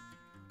cherry.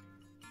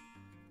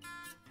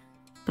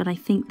 But I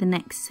think the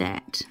next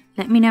set...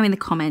 Let me know in the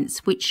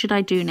comments, which should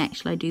I do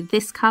next? Shall I do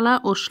this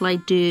colour or shall I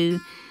do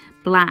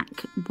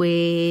black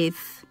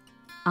with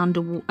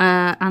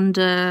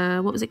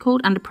under what was it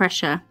called? Under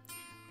Pressure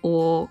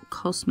or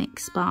Cosmic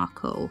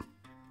Sparkle.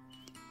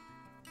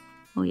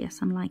 Oh yes,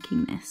 I'm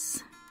liking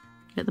this.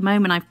 At the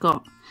moment I've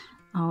got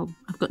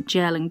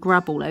gel and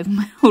grub all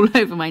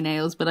over my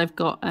nails, but I've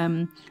got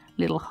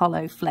little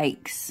hollow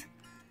flakes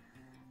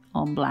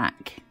on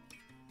black.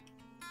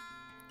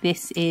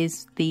 This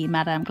is the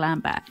Madam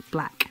Glam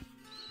Black.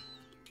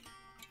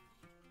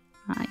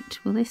 Right,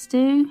 will this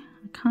do?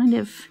 I kind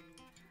of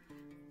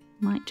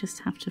might just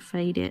have to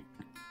fade it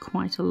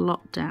quite a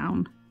lot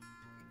down.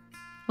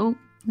 Oh,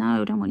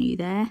 no, I don't want you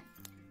there.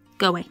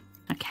 Go away.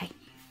 Okay.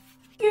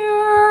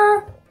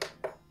 Yeah.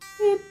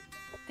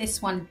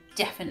 This one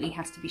definitely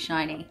has to be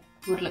shiny.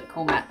 Would look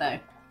cool matte though,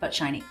 but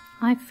shiny.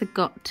 I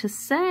forgot to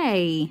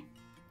say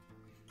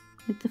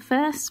with the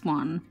first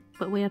one,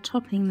 but we are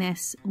topping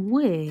this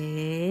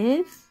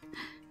with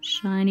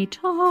shiny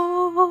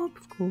top,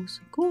 of course,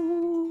 of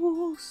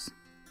course.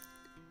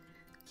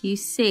 You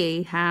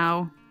see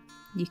how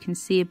you can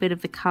see a bit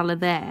of the colour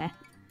there.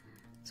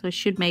 So I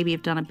should maybe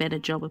have done a better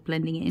job of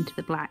blending it into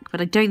the black,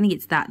 but I don't think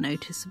it's that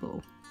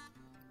noticeable.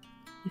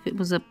 If it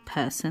was a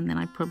person, then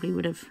I probably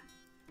would have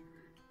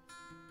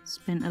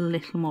spent a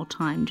little more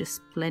time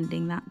just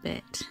blending that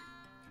bit.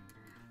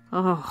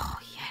 Oh,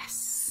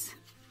 yes.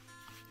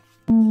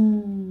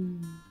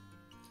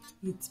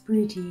 It's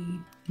pretty.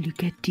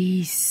 Look at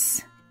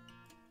this.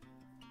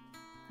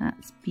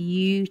 That's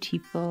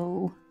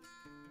beautiful.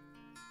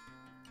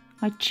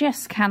 I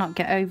just cannot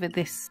get over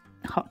this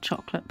hot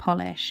chocolate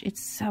polish.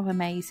 It's so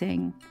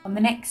amazing. On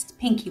the next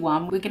pinky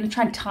one, we're going to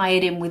try and tie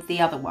it in with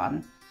the other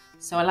one.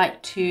 So I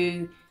like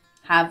to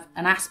have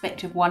an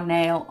aspect of one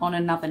nail on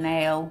another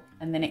nail,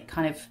 and then it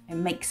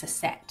makes a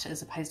set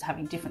as opposed to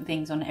having different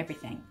things on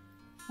everything.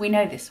 We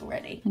know this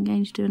already. I'm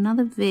going to do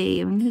another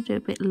V. I'm going to do it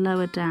a bit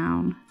lower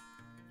down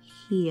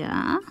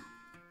here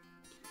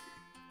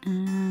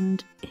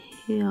and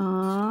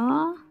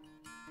here.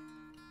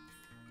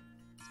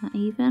 Is that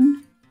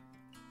even?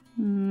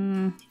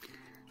 And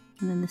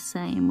then the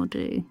same, we'll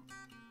do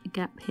a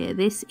gap here.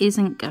 This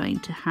isn't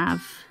going to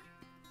have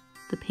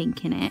the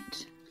pink in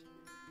it.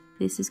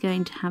 This is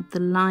going to have the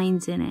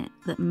lines in it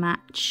that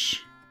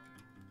match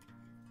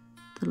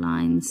the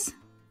lines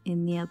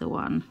in the other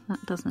one.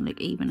 That doesn't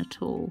look even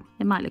at all.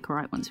 It might look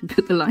alright once we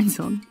put the lines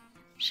on.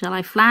 Shall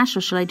I flash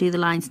or shall I do the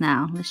lines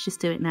now? Let's just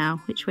do it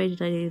now. Which way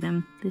did I do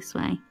them? This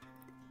way.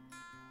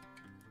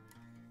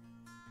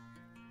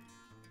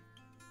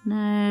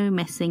 No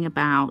messing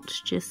about,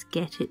 just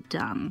get it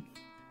done.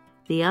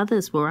 The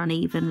others were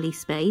unevenly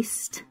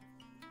spaced,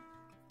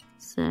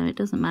 so it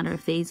doesn't matter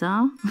if these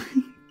are.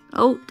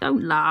 Oh,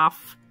 don't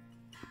laugh.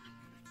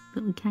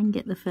 But we can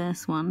get the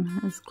first one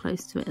as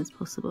close to it as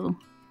possible.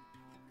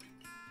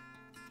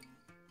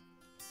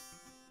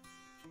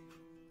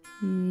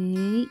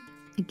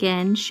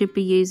 Again, should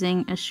be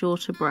using a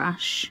shorter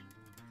brush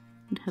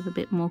and have a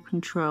bit more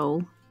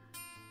control.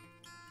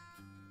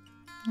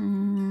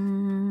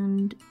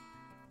 And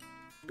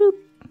boop.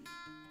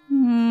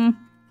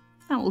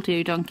 That will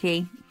do,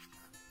 donkey.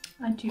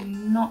 I do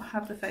not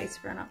have the face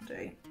for an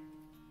updo.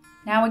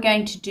 Now we're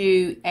going to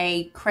do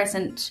a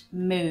crescent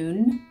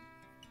moon.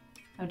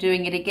 I'm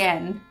doing it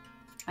again.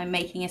 I'm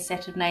making a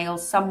set of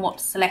nails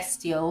somewhat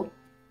celestial.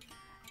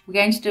 We're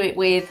going to do it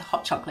with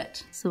hot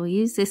chocolate. So we'll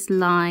use this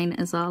line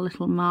as our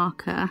little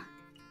marker.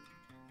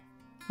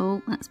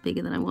 Oh, that's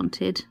bigger than I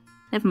wanted.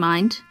 Never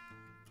mind.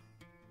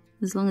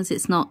 As long as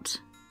it's not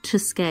to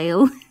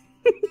scale.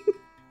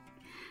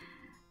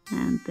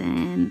 And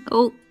then,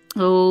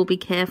 oh, be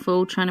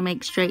careful trying to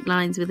make straight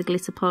lines with a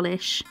glitter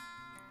polish.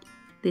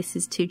 This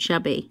is too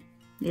chubby.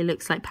 It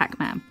looks like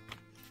Pac-Man.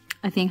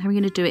 I think I'm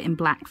going to do it in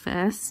black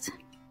first,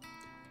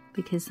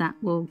 because that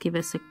will give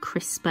us a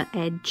crisper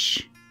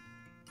edge.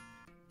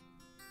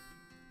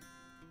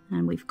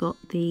 And we've got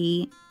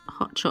the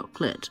hot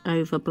chocolate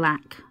over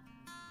black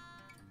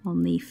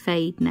on the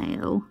fade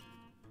nail.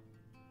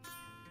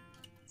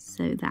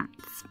 So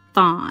that's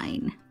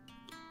fine.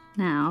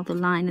 Now the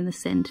line in the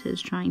centre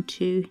is trying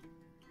to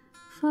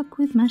fuck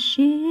with my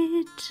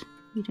shit.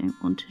 We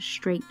don't want a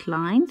straight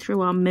line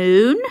through our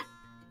moon.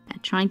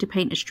 Trying to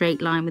paint a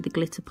straight line with the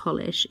glitter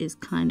polish is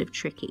kind of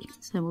tricky.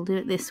 So we'll do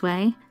it this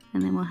way,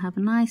 and then we'll have a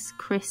nice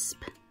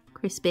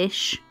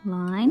crispish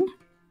line.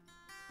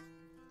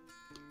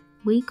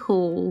 We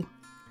call,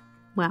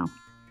 well,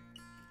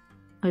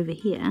 over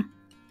here,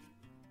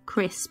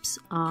 crisps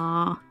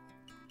are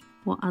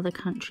what other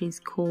countries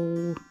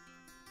call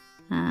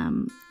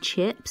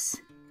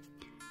chips,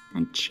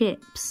 and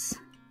chips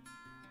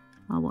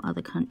are what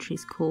other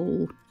countries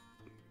call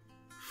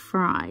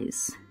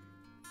fries.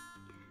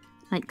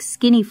 Like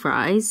skinny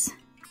fries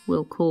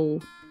we'll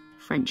call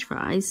French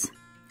fries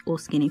or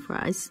skinny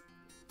fries,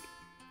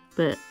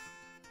 but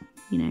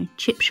you know,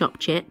 chip shop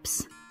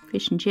chips,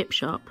 fish and chip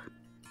shop,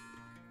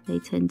 they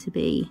tend to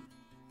be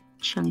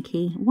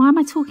chunky. Why am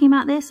I talking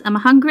about this? Am I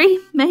hungry?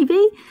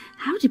 Maybe?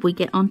 How did we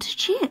get onto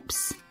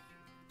chips?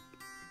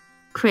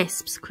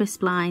 Crisps,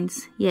 crisp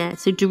lines. Yeah,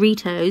 so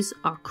Doritos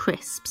are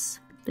crisps.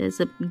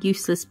 There's a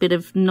useless bit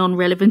of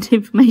non-relevant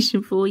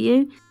information for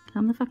you.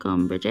 Come the fuck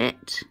on,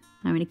 Bridget.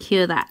 I'm going to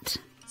cure that.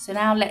 So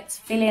now let's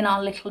fill in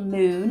our little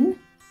moon.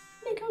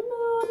 Little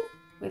moon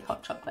with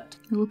hot chocolate.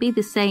 It will be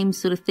the same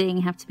sort of thing.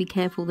 You have to be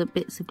careful that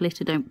bits of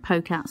glitter don't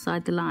poke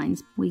outside the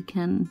lines. We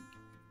can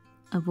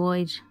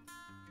avoid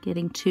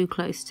getting too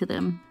close to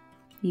them.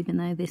 Even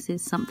though this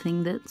is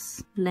something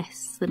that's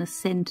less than a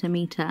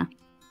centimetre,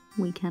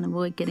 we can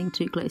avoid getting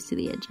too close to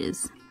the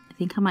edges. I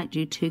think I might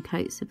do 2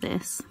 coats of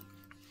this.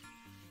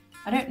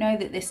 I don't know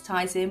that this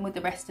ties in with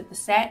the rest of the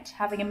set,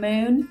 having a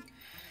moon.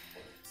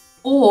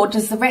 Or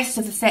does the rest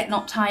of the set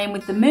not tie in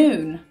with the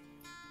moon?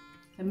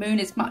 The moon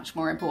is much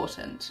more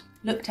important.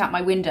 Looked out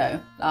my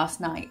window last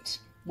night.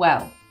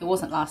 Well, it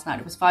wasn't last night,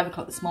 it was 5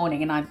 o'clock this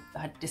morning, and I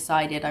had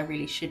decided I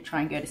really should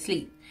try and go to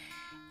sleep.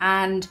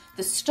 And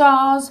the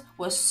stars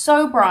were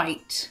so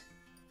bright,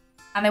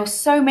 and there were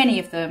so many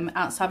of them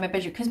outside my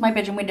bedroom. Because my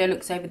bedroom window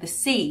looks over the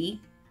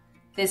sea,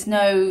 there's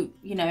no,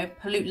 you know,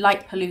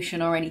 light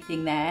pollution or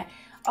anything there.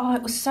 Oh,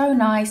 it was so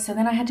nice. So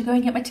then I had to go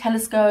and get my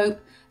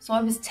telescope. So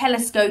I was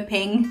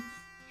telescoping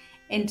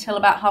until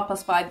about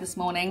 5:30 this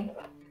morning.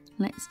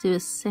 Let's do a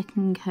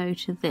second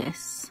coat of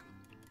this.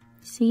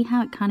 See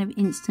how it kind of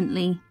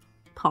instantly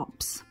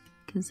pops?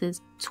 Because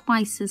there's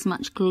twice as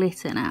much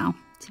glitter now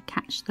to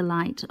catch the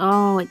light.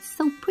 Oh, it's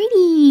so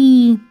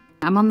pretty.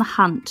 I'm on the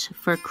hunt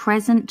for a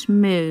crescent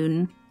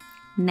moon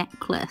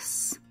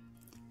necklace.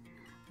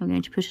 I'm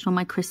going to put it on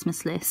my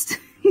Christmas list.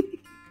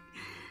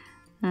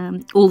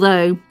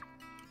 Although,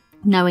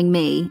 knowing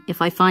me,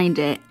 if I find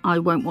it, I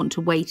won't want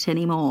to wait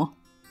anymore.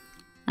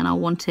 And I'll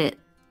want it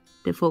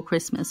before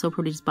Christmas. I'll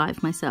probably just buy it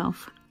for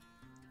myself.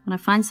 When I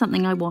find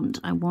something I want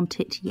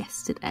it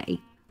yesterday.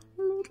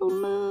 Little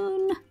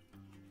moon.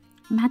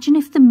 Imagine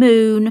if the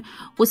moon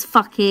was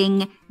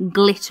fucking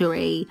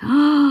glittery.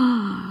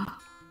 That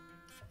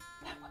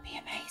would be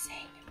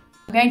amazing.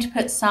 I'm going to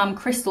put some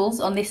crystals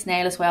on this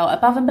nail as well.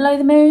 Above and below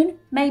the moon,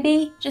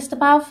 maybe? Just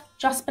above?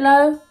 Just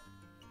below?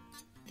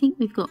 I think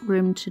we've got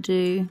room to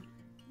do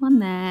one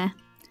there.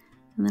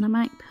 And then I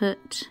might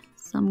put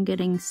some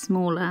getting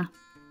smaller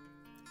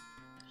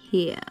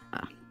here.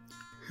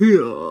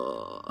 Here.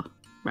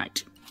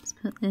 Right. Let's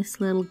put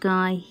this little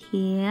guy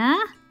here.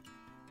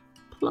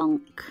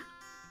 Plonk.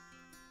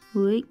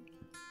 Wait.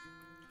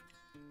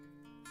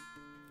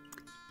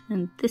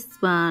 And this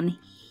one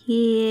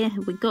here.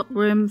 Have we got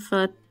room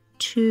for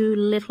 2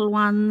 little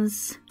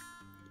ones?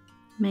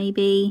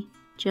 Maybe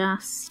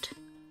just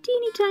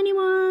teeny tiny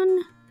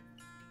one.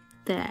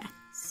 There.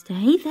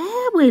 Stay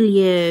there, will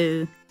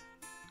you?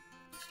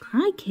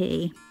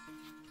 Crikey.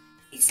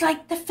 It's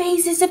like the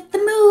phases of the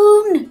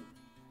moon.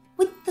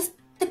 With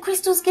the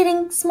crystals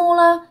getting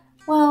smaller.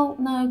 Well,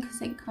 no,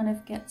 because it kind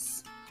of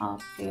gets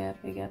half bigger,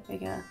 bigger,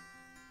 bigger.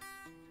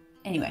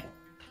 Anyway,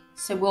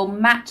 so we'll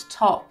matte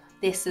top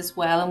this as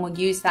well, and we'll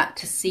use that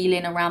to seal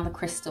in around the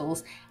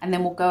crystals, and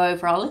then we'll go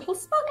over our little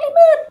sparkly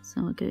moon.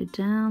 So I'll go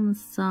down the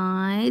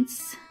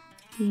sides,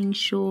 being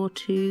sure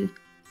to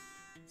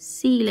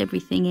seal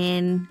everything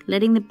in,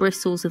 letting the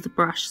bristles of the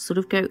brush sort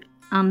of go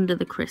under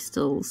the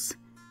crystals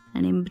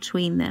and in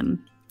between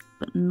them,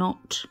 but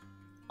not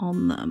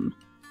on them.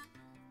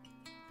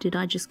 Did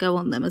I just go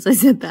on them as I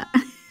said that?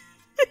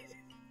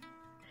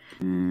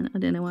 And I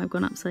don't know why I've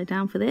gone upside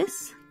down for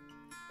this.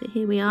 But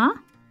here we are.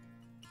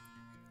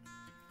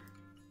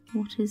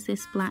 What is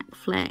this black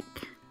fleck?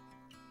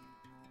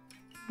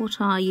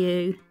 What are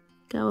you?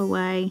 Go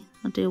away.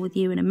 I'll deal with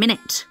you in a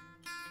minute.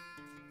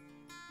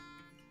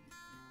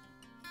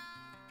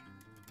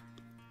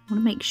 I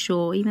want to make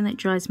sure, even though it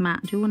dries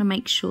matte, I do want to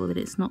make sure that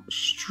it's not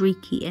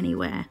streaky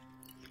anywhere,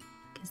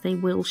 because they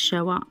will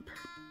show up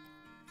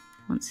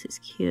once it's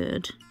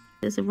cured.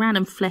 There's a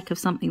random fleck of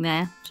something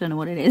there. Don't know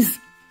what it is.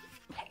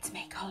 Let's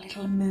make our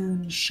little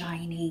moon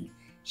shiny.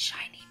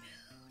 Shiny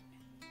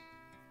moon.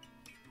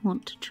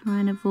 Want to try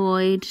and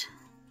avoid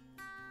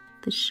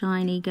the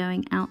shiny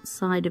going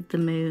outside of the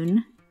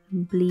moon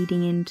and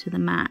bleeding into the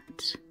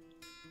matte.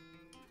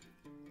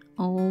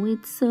 Oh,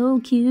 it's so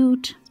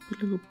cute. Put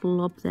a little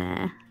blob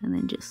there and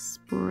then just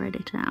spread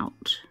it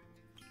out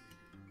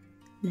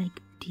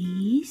like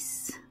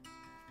this.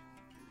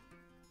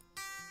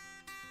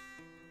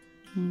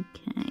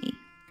 Okay.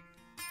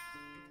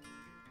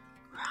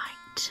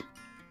 Right.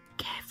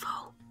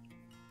 Careful.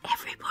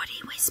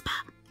 Everybody whisper.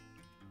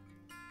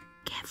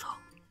 Careful.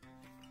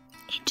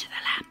 Into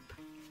the lamp.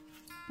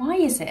 Why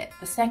is it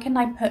the second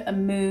I put a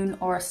moon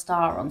or a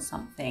star on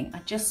something, I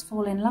just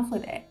fall in love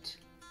with it?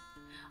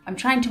 I'm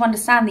trying to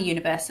understand the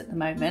universe at the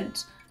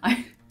moment.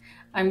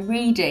 I'm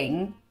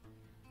reading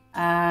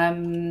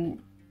A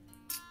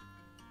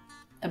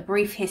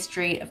Brief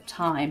History of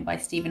Time by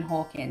Stephen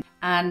Hawking,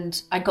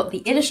 and I got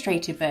the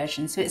illustrated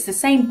version, so it's the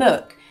same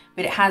book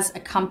but it has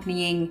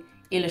accompanying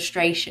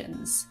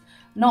illustrations,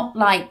 not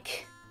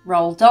like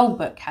Roald Dahl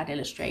book had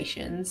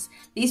illustrations.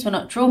 These were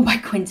not drawn by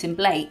Quentin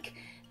Blake.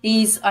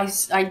 These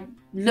I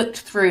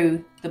looked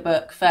through the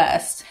book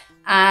first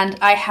and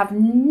I have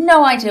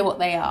no idea what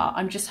they are.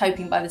 I'm just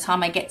hoping by the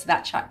time I get to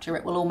that chapter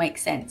it will all make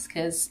sense,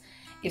 because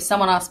if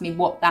someone asked me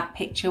what that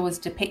picture was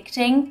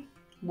depicting,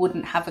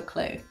 wouldn't have a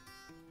clue.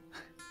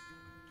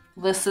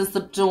 This is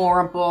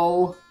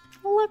adorable.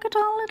 Look at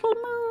our little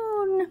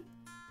moon.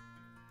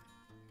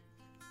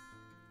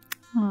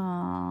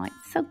 Oh,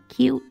 it's so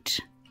cute.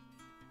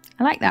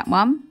 I like that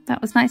one.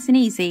 That was nice and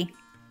easy.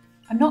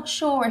 I'm not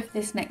sure if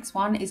this next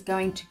one is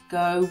going to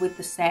go with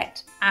the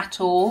set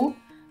at all,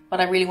 but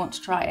I really want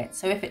to try it.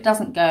 So if it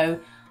doesn't go,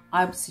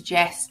 I would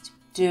suggest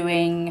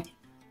doing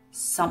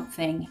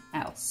something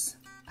else.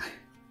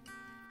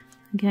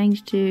 I'm going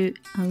to do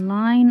a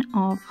line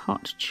of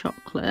hot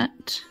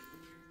chocolate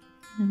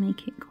and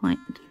make it quite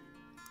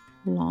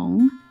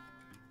long.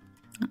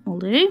 That will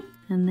do.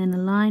 And then a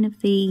line of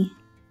the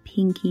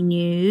pinky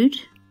nude.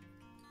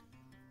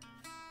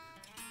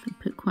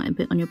 Put quite a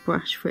bit on your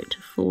brush for it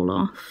to fall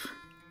off.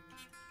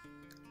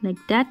 Like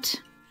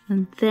that.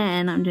 And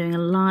then I'm doing a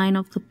line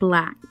of the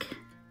black.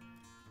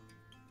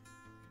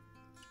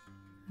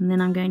 And then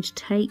I'm going to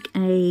take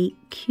a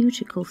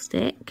cuticle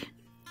stick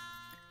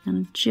and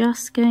I'm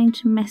just going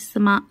to mess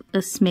them up a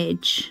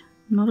smidge.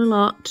 Not a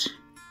lot,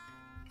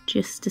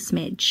 just a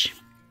smidge.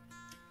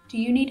 Do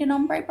you need an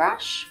ombre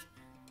brush?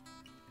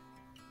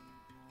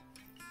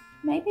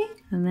 Maybe?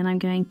 And then I'm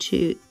going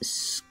to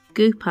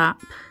scoop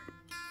up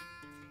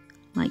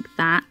like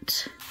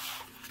that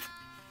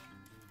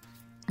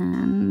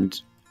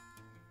and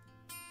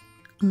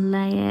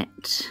lay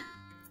it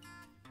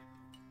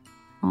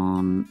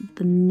on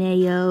the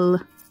nail. I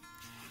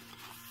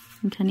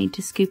think I need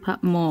to scoop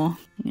up more.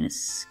 I'm going to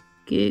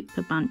scoop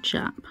a bunch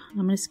up. I'm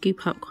going to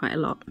scoop up quite a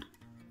lot.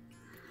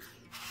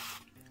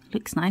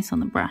 Looks nice on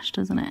the brush,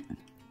 doesn't it?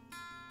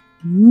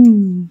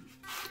 And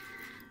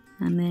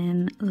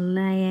then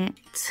lay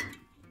it.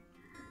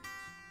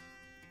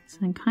 So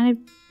I'm kind of,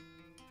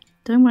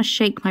 don't want to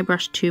shake my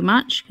brush too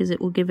much because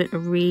it will give it a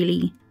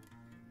really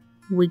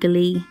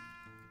wiggly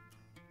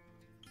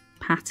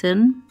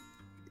pattern.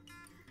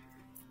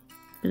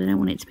 But I don't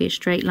want it to be a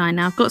straight line.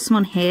 Now I've got some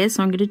on here,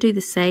 so I'm going to do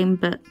the same,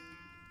 but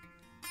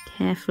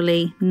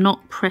carefully,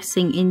 not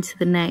pressing into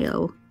the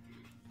nail,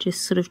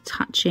 just sort of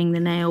touching the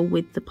nail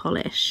with the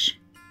polish.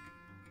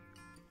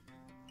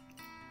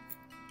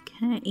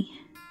 Okay.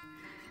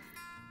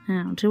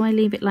 Now, do I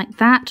leave it like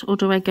that, or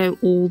do I go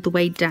all the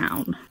way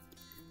down?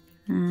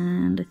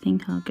 And I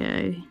think I'll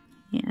go,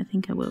 yeah, I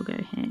think I will go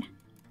here.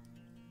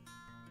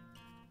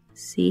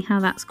 See how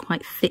that's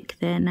quite thick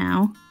there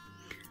now?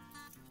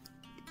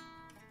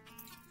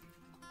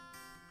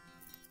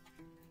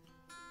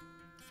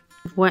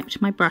 I've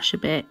wiped my brush a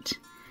bit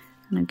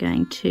and I'm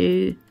going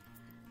to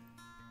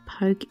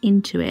poke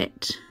into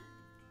it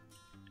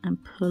and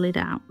pull it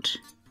out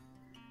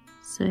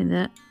so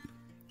that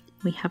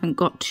we haven't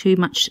got too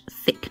much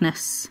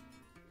thickness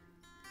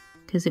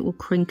because it will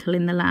crinkle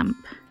in the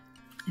lamp.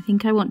 I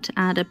think I want to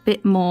add a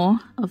bit more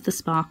of the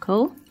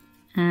sparkle,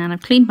 and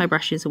I've cleaned my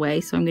brushes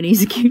away, so I'm going to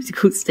use a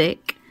cuticle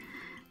stick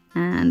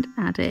and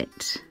add it.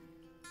 Is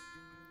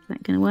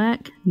that going to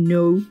work?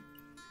 No.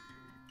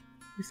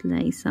 Just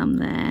lay some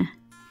there.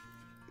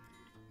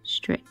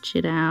 Stretch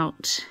it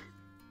out.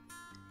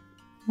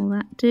 Will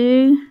that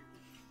do?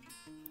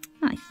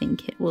 I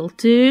think it will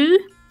do.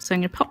 So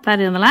I'm going to pop that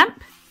in the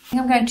lamp. I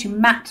think I'm going to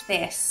matte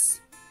this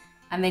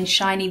and then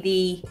shiny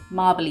the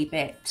marbly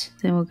bit.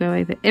 Then we'll go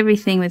over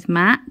everything with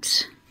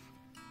matte.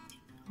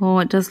 Oh,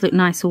 it does look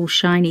nice all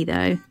shiny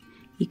though.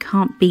 You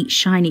can't beat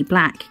shiny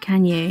black,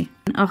 can you?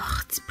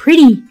 Oh, it's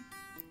pretty.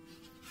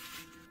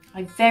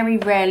 I very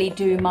rarely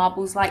do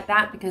marbles like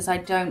that because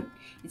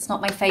it's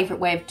not my favourite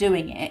way of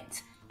doing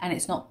it, and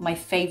it's not my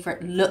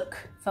favourite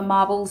look for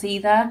marbles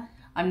either.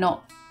 I'm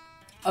not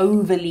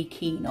overly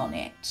keen on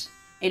it.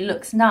 It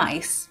looks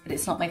nice, but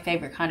it's not my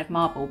favourite kind of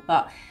marble,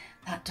 but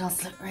that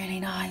does look really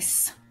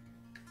nice.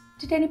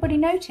 Did anybody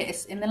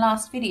notice in the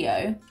last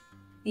video,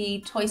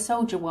 the toy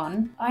soldier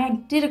one, I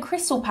did a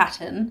crystal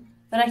pattern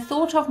that I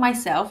thought of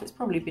myself, it's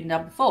probably been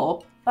done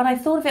before, but I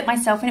thought of it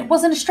myself and it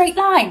wasn't a straight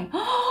line.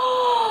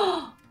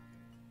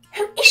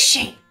 Who is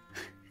she?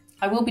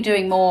 I will be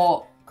doing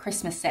more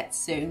Christmas sets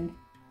soon,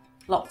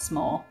 lots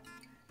more.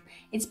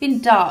 It's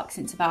been dark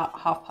since about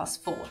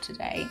 4:30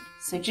 today,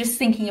 so just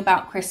thinking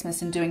about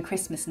Christmas and doing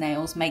Christmas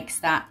nails makes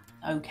that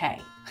okay.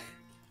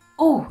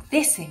 Oh,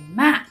 this in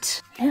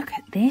matte. Look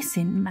at this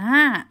in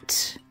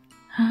matte.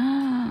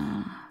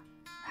 Ah,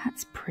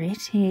 that's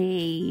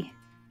pretty.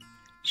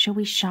 Shall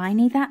we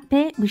shiny that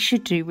bit? We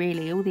should do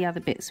really. All the other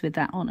bits with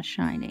that on are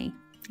shiny.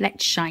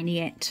 Let's shiny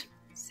it.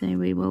 So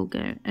we will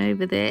go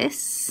over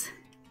this.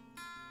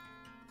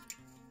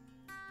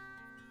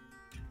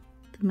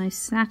 The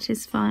most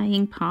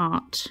satisfying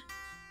part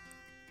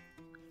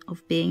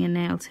of being a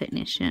nail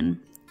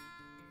technician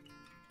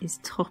is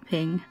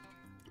topping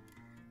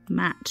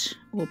matte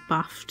or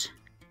buffed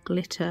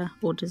glitter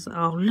or design.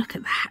 Oh, look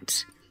at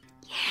that.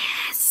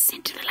 Yes,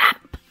 into the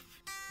lamp.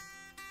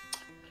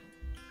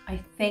 I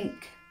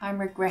think I'm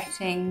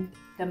regretting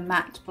the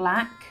matte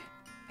black.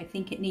 I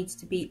think it needs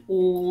to be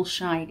all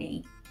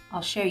shiny.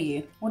 I'll show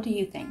you. What do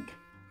you think?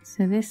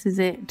 So this is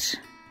it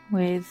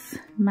with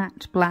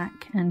matte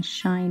black and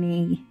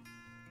shiny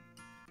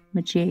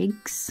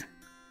majigs.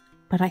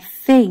 But I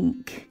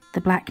think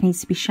the black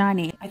needs to be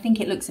shiny. I think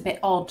it looks a bit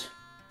odd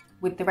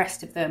with the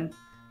rest of them.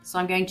 So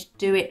I'm going to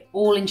do it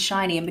all in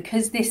shiny, and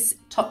because this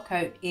top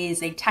coat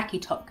is a tacky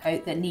top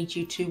coat that needs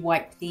you to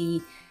wipe the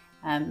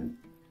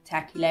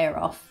tacky layer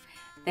off,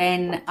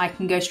 then I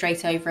can go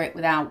straight over it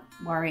without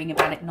worrying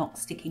about it not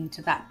sticking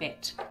to that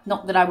bit.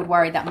 Not that I would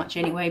worry that much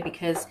anyway,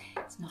 because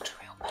it's not a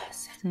real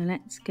person. So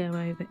let's go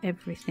over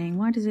everything.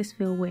 Why does this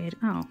feel weird?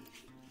 Oh,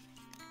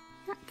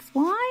 that's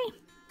why?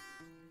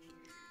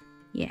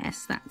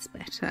 Yes, that's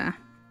better.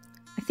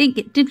 I think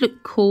it did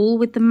look cool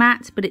with the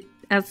matte, but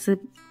as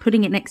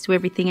putting it next to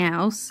everything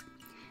else,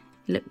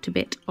 it looked a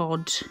bit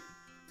odd. So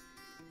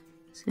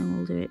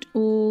we'll do it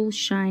all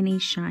shiny,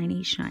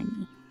 shiny,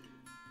 shiny.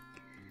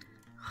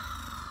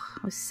 I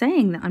was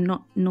saying that I'm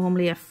not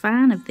normally a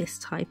fan of this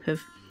type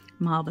of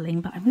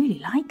marbling, but I really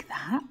like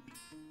that.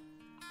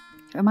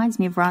 It reminds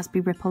me of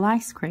raspberry ripple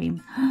ice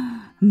cream.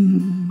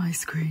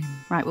 Ice cream.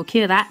 Right, we'll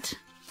cure that.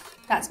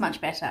 That's much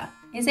better.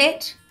 Is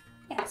it?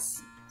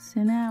 Yes.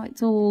 So now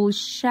it's all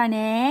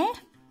shiny.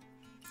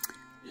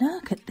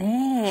 Look at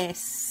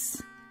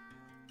this.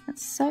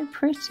 That's so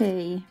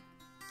pretty.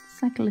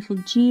 It's like a little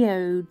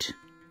geode.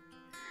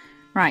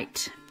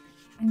 Right.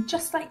 And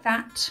just like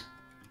that,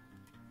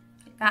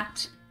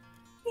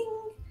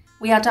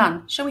 we are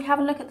done. Shall we have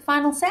a look at the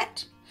final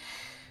set?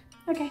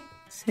 Okay.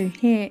 So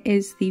here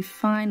is the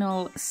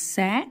final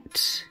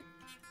set.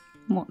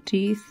 What do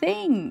you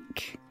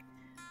think?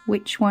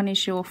 Which one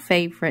is your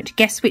favourite?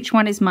 Guess which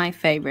one is my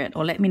favourite,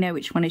 or let me know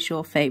which one is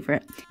your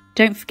favourite.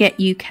 Don't forget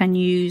you can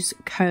use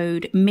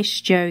code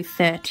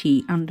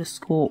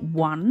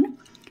MissJo30_1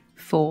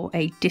 for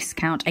a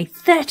discount, a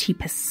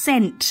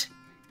 30%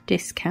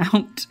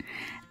 discount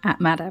at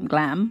Madam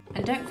Glam.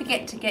 And don't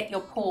forget to get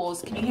your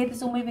paws. Can you hear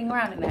this all moving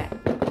around in there?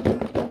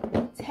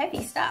 It's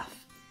heavy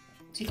stuff.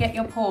 To get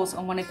your paws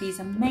on one of these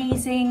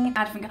amazing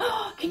advent.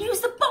 Oh, can you use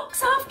the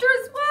box after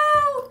as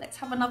well? Let's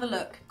have another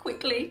look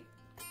quickly.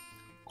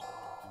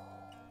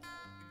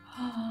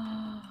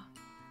 Oh,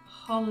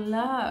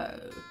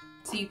 hello.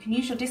 So you can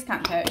use your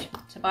discount code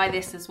to buy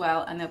this as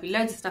well, and there'll be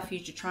loads of stuff for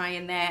you to try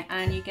in there,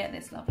 and you get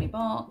this lovely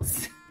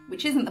box,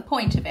 which isn't the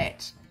point of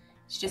it.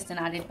 It's just an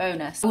added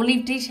bonus. We'll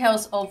leave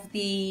details of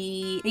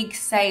the big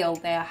sale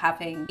they're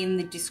having in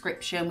the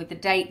description with the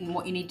date and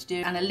what you need to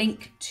do, and a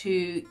link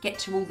to get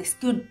to all this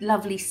good,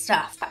 lovely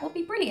stuff. That would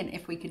be brilliant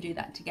if we could do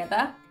that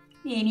together.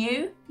 Me and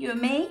you and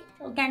me,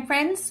 little gang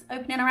friends,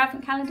 opening our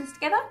advent calendars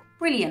together.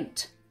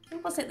 Brilliant. Who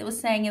was it that was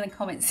saying in the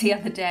comments the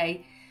other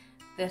day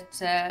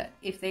that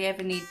if they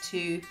ever need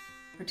to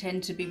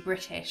pretend to be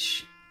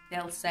British,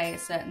 they'll say a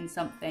certain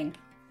something?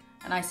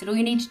 And I said, all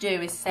you need to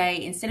do is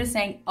say, instead of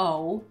saying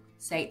oh,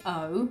 say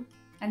oh,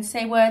 and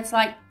say words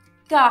like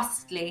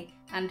ghastly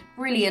and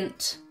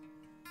brilliant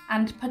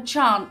and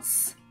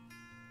perchance.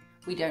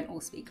 We don't all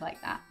speak like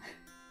that.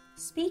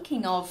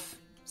 Speaking,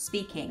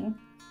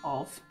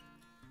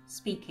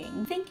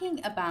 thinking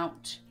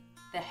about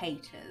the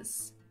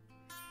haters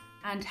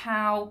and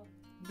how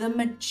the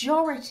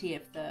majority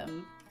of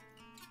them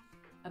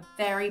are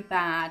very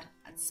bad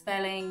at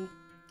spelling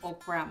or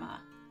grammar.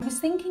 I was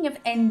thinking of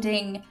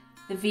ending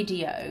the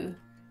video,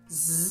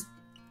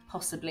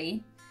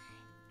 possibly,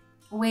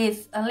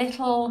 with a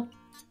little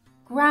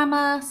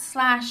grammar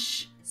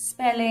 /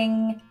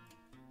 spelling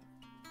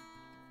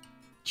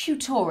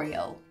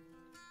tutorial,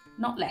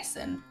 not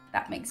lesson.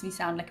 That makes me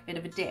sound like a bit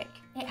of a dick.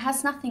 It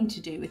has nothing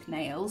to do with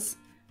nails,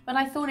 but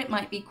I thought it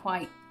might be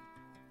quite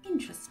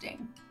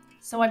interesting.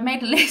 So I've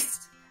made a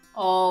list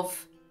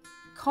of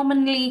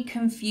commonly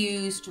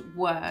confused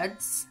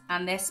words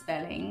and their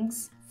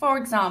spellings. For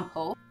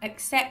example,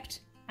 accept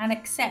and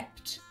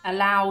accept,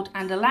 allowed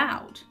and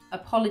allowed,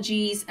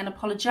 apologies and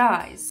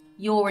apologise,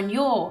 your and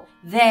your,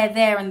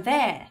 there and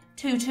there,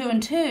 two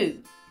and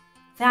two,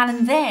 than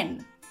and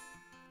then,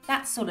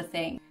 that sort of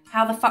thing.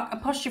 How the fuck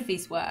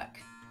apostrophes work.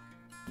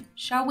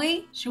 Shall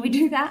we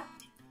do that?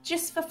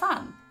 Just for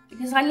fun,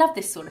 because I love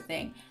this sort of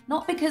thing.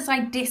 Not because I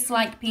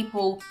dislike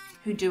people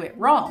who do it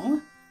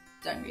wrong,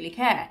 don't really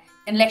care.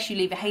 Unless you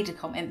leave a hater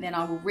comment, then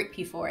I will rip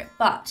you for it.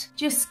 But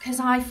just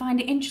because I find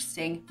it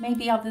interesting,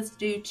 maybe others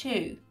do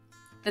too.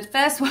 The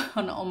first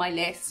one on my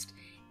list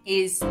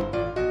is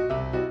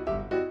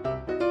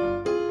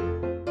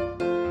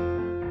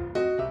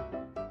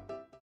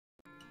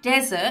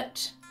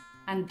desert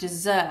and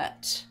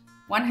dessert.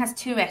 One has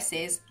 2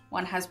 S's,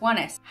 one has 1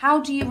 S. How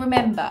do you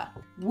remember?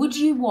 Would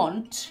you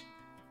want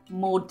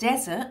more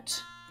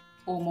desert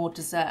or more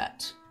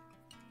dessert?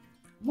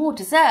 More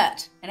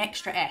dessert, an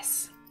extra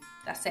S.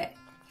 That's it.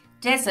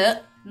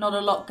 Desert, not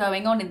a lot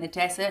going on in the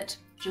desert,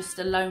 just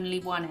a lonely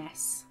 1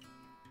 S.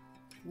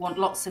 Want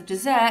lots of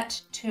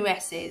dessert, 2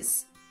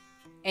 S's.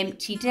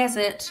 Empty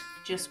desert,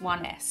 just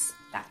 1 S.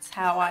 That's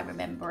how I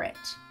remember it.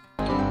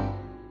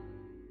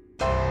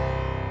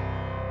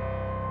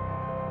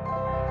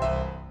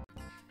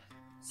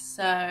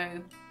 So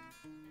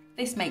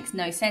this makes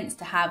no sense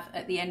to have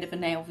at the end of a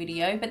nail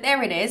video, but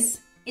there it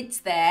is. It's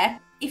there.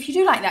 If you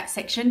do like that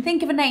section,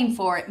 think of a name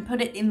for it and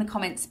put it in the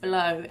comments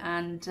below,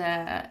 and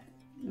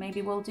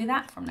maybe we'll do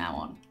that from now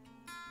on.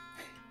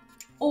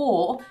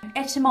 Or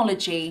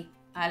etymology.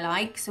 I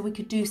like, so we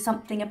could do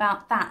something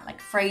about that,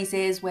 like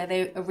phrases, where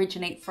they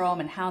originate from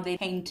and how they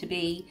came to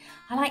be.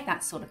 I like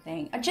that sort of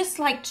thing. I just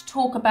like to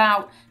talk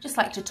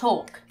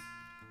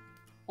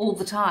all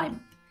the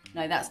time.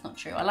 No, that's not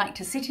true. I like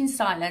to sit in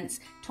silence,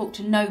 talk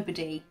to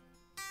nobody.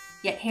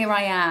 Yet here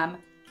I am,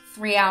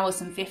 3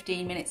 hours and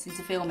 15 minutes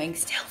into filming,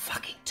 still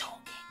fucking talking.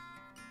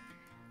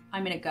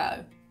 I'm gonna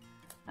go.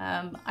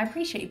 I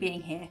appreciate you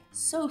being here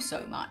so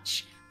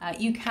much.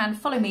 You can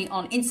follow me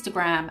on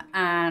Instagram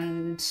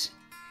and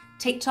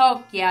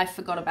TikTok. Yeah, I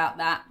forgot about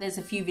that. There's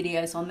a few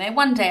videos on there.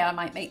 One day I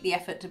might make the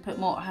effort to put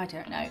more, I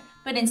don't know.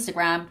 But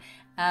Instagram.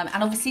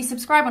 And obviously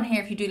subscribe on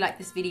here if you do like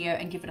this video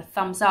and give it a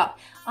thumbs up.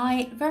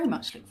 I very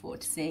much look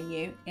forward to seeing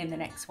you in the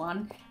next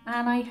one.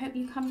 And I hope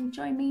you come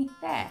join me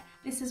there.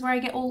 This is where I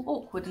get all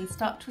awkward and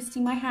start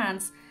twisting my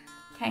hands.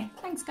 Okay,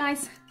 thanks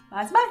guys.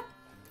 Bye.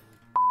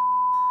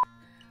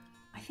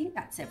 I think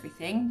that's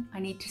everything I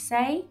need to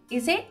say.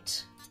 Is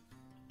it?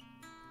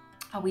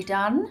 Are we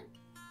done?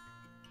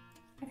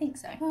 I think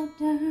so. Go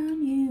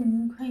down,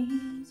 you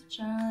crazy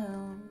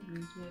child, and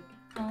take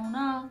it on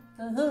off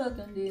the hook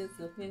and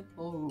disappear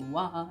for a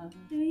while.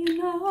 Do you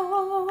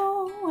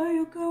know where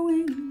you're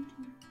going to?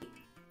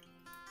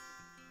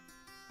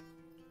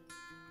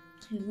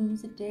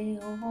 Lose a day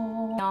or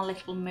our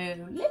little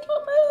moon.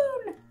 Little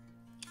moon!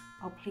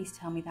 Oh, please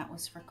tell me that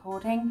was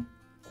recording.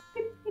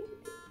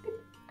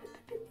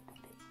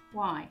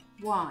 Why?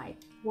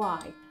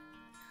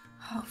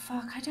 Oh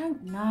fuck, I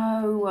don't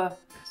know.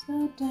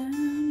 Slow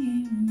down,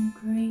 you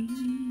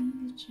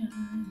crazy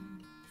child.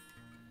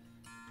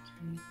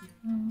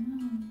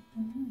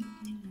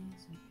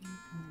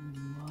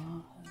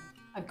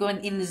 I've gone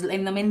in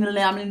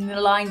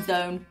the line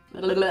zone.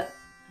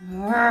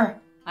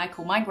 I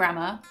call my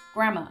grandma,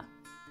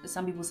 but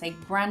some people say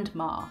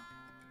grandma.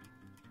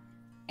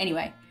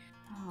 Anyway.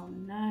 Oh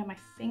no, my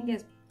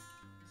finger's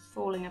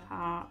falling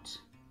apart.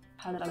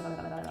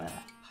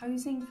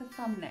 Posing for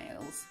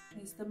thumbnails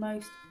is the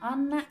most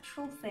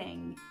unnatural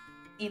thing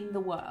in the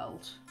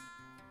world.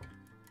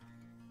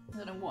 I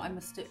don't know what I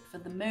mistook for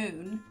the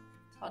moon.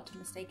 It's hard to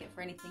mistake it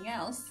for anything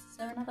else. Is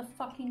there another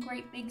fucking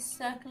great big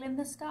circle in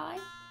the sky?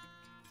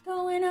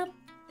 Going up.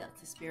 That's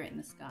the spirit in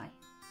the sky.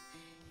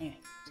 Anyway,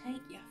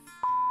 take your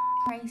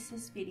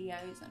racist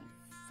videos and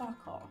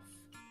fuck off.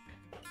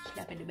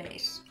 Slap in a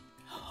bit.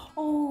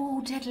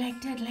 Oh, dead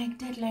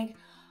leg.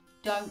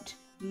 Don't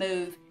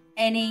move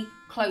any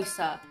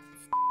closer.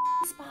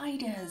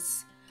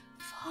 Spiders.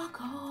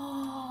 Fuck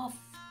off.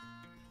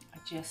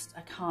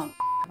 I can't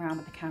around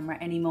with the camera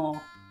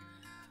anymore.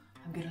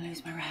 I'm gonna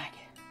lose my rag.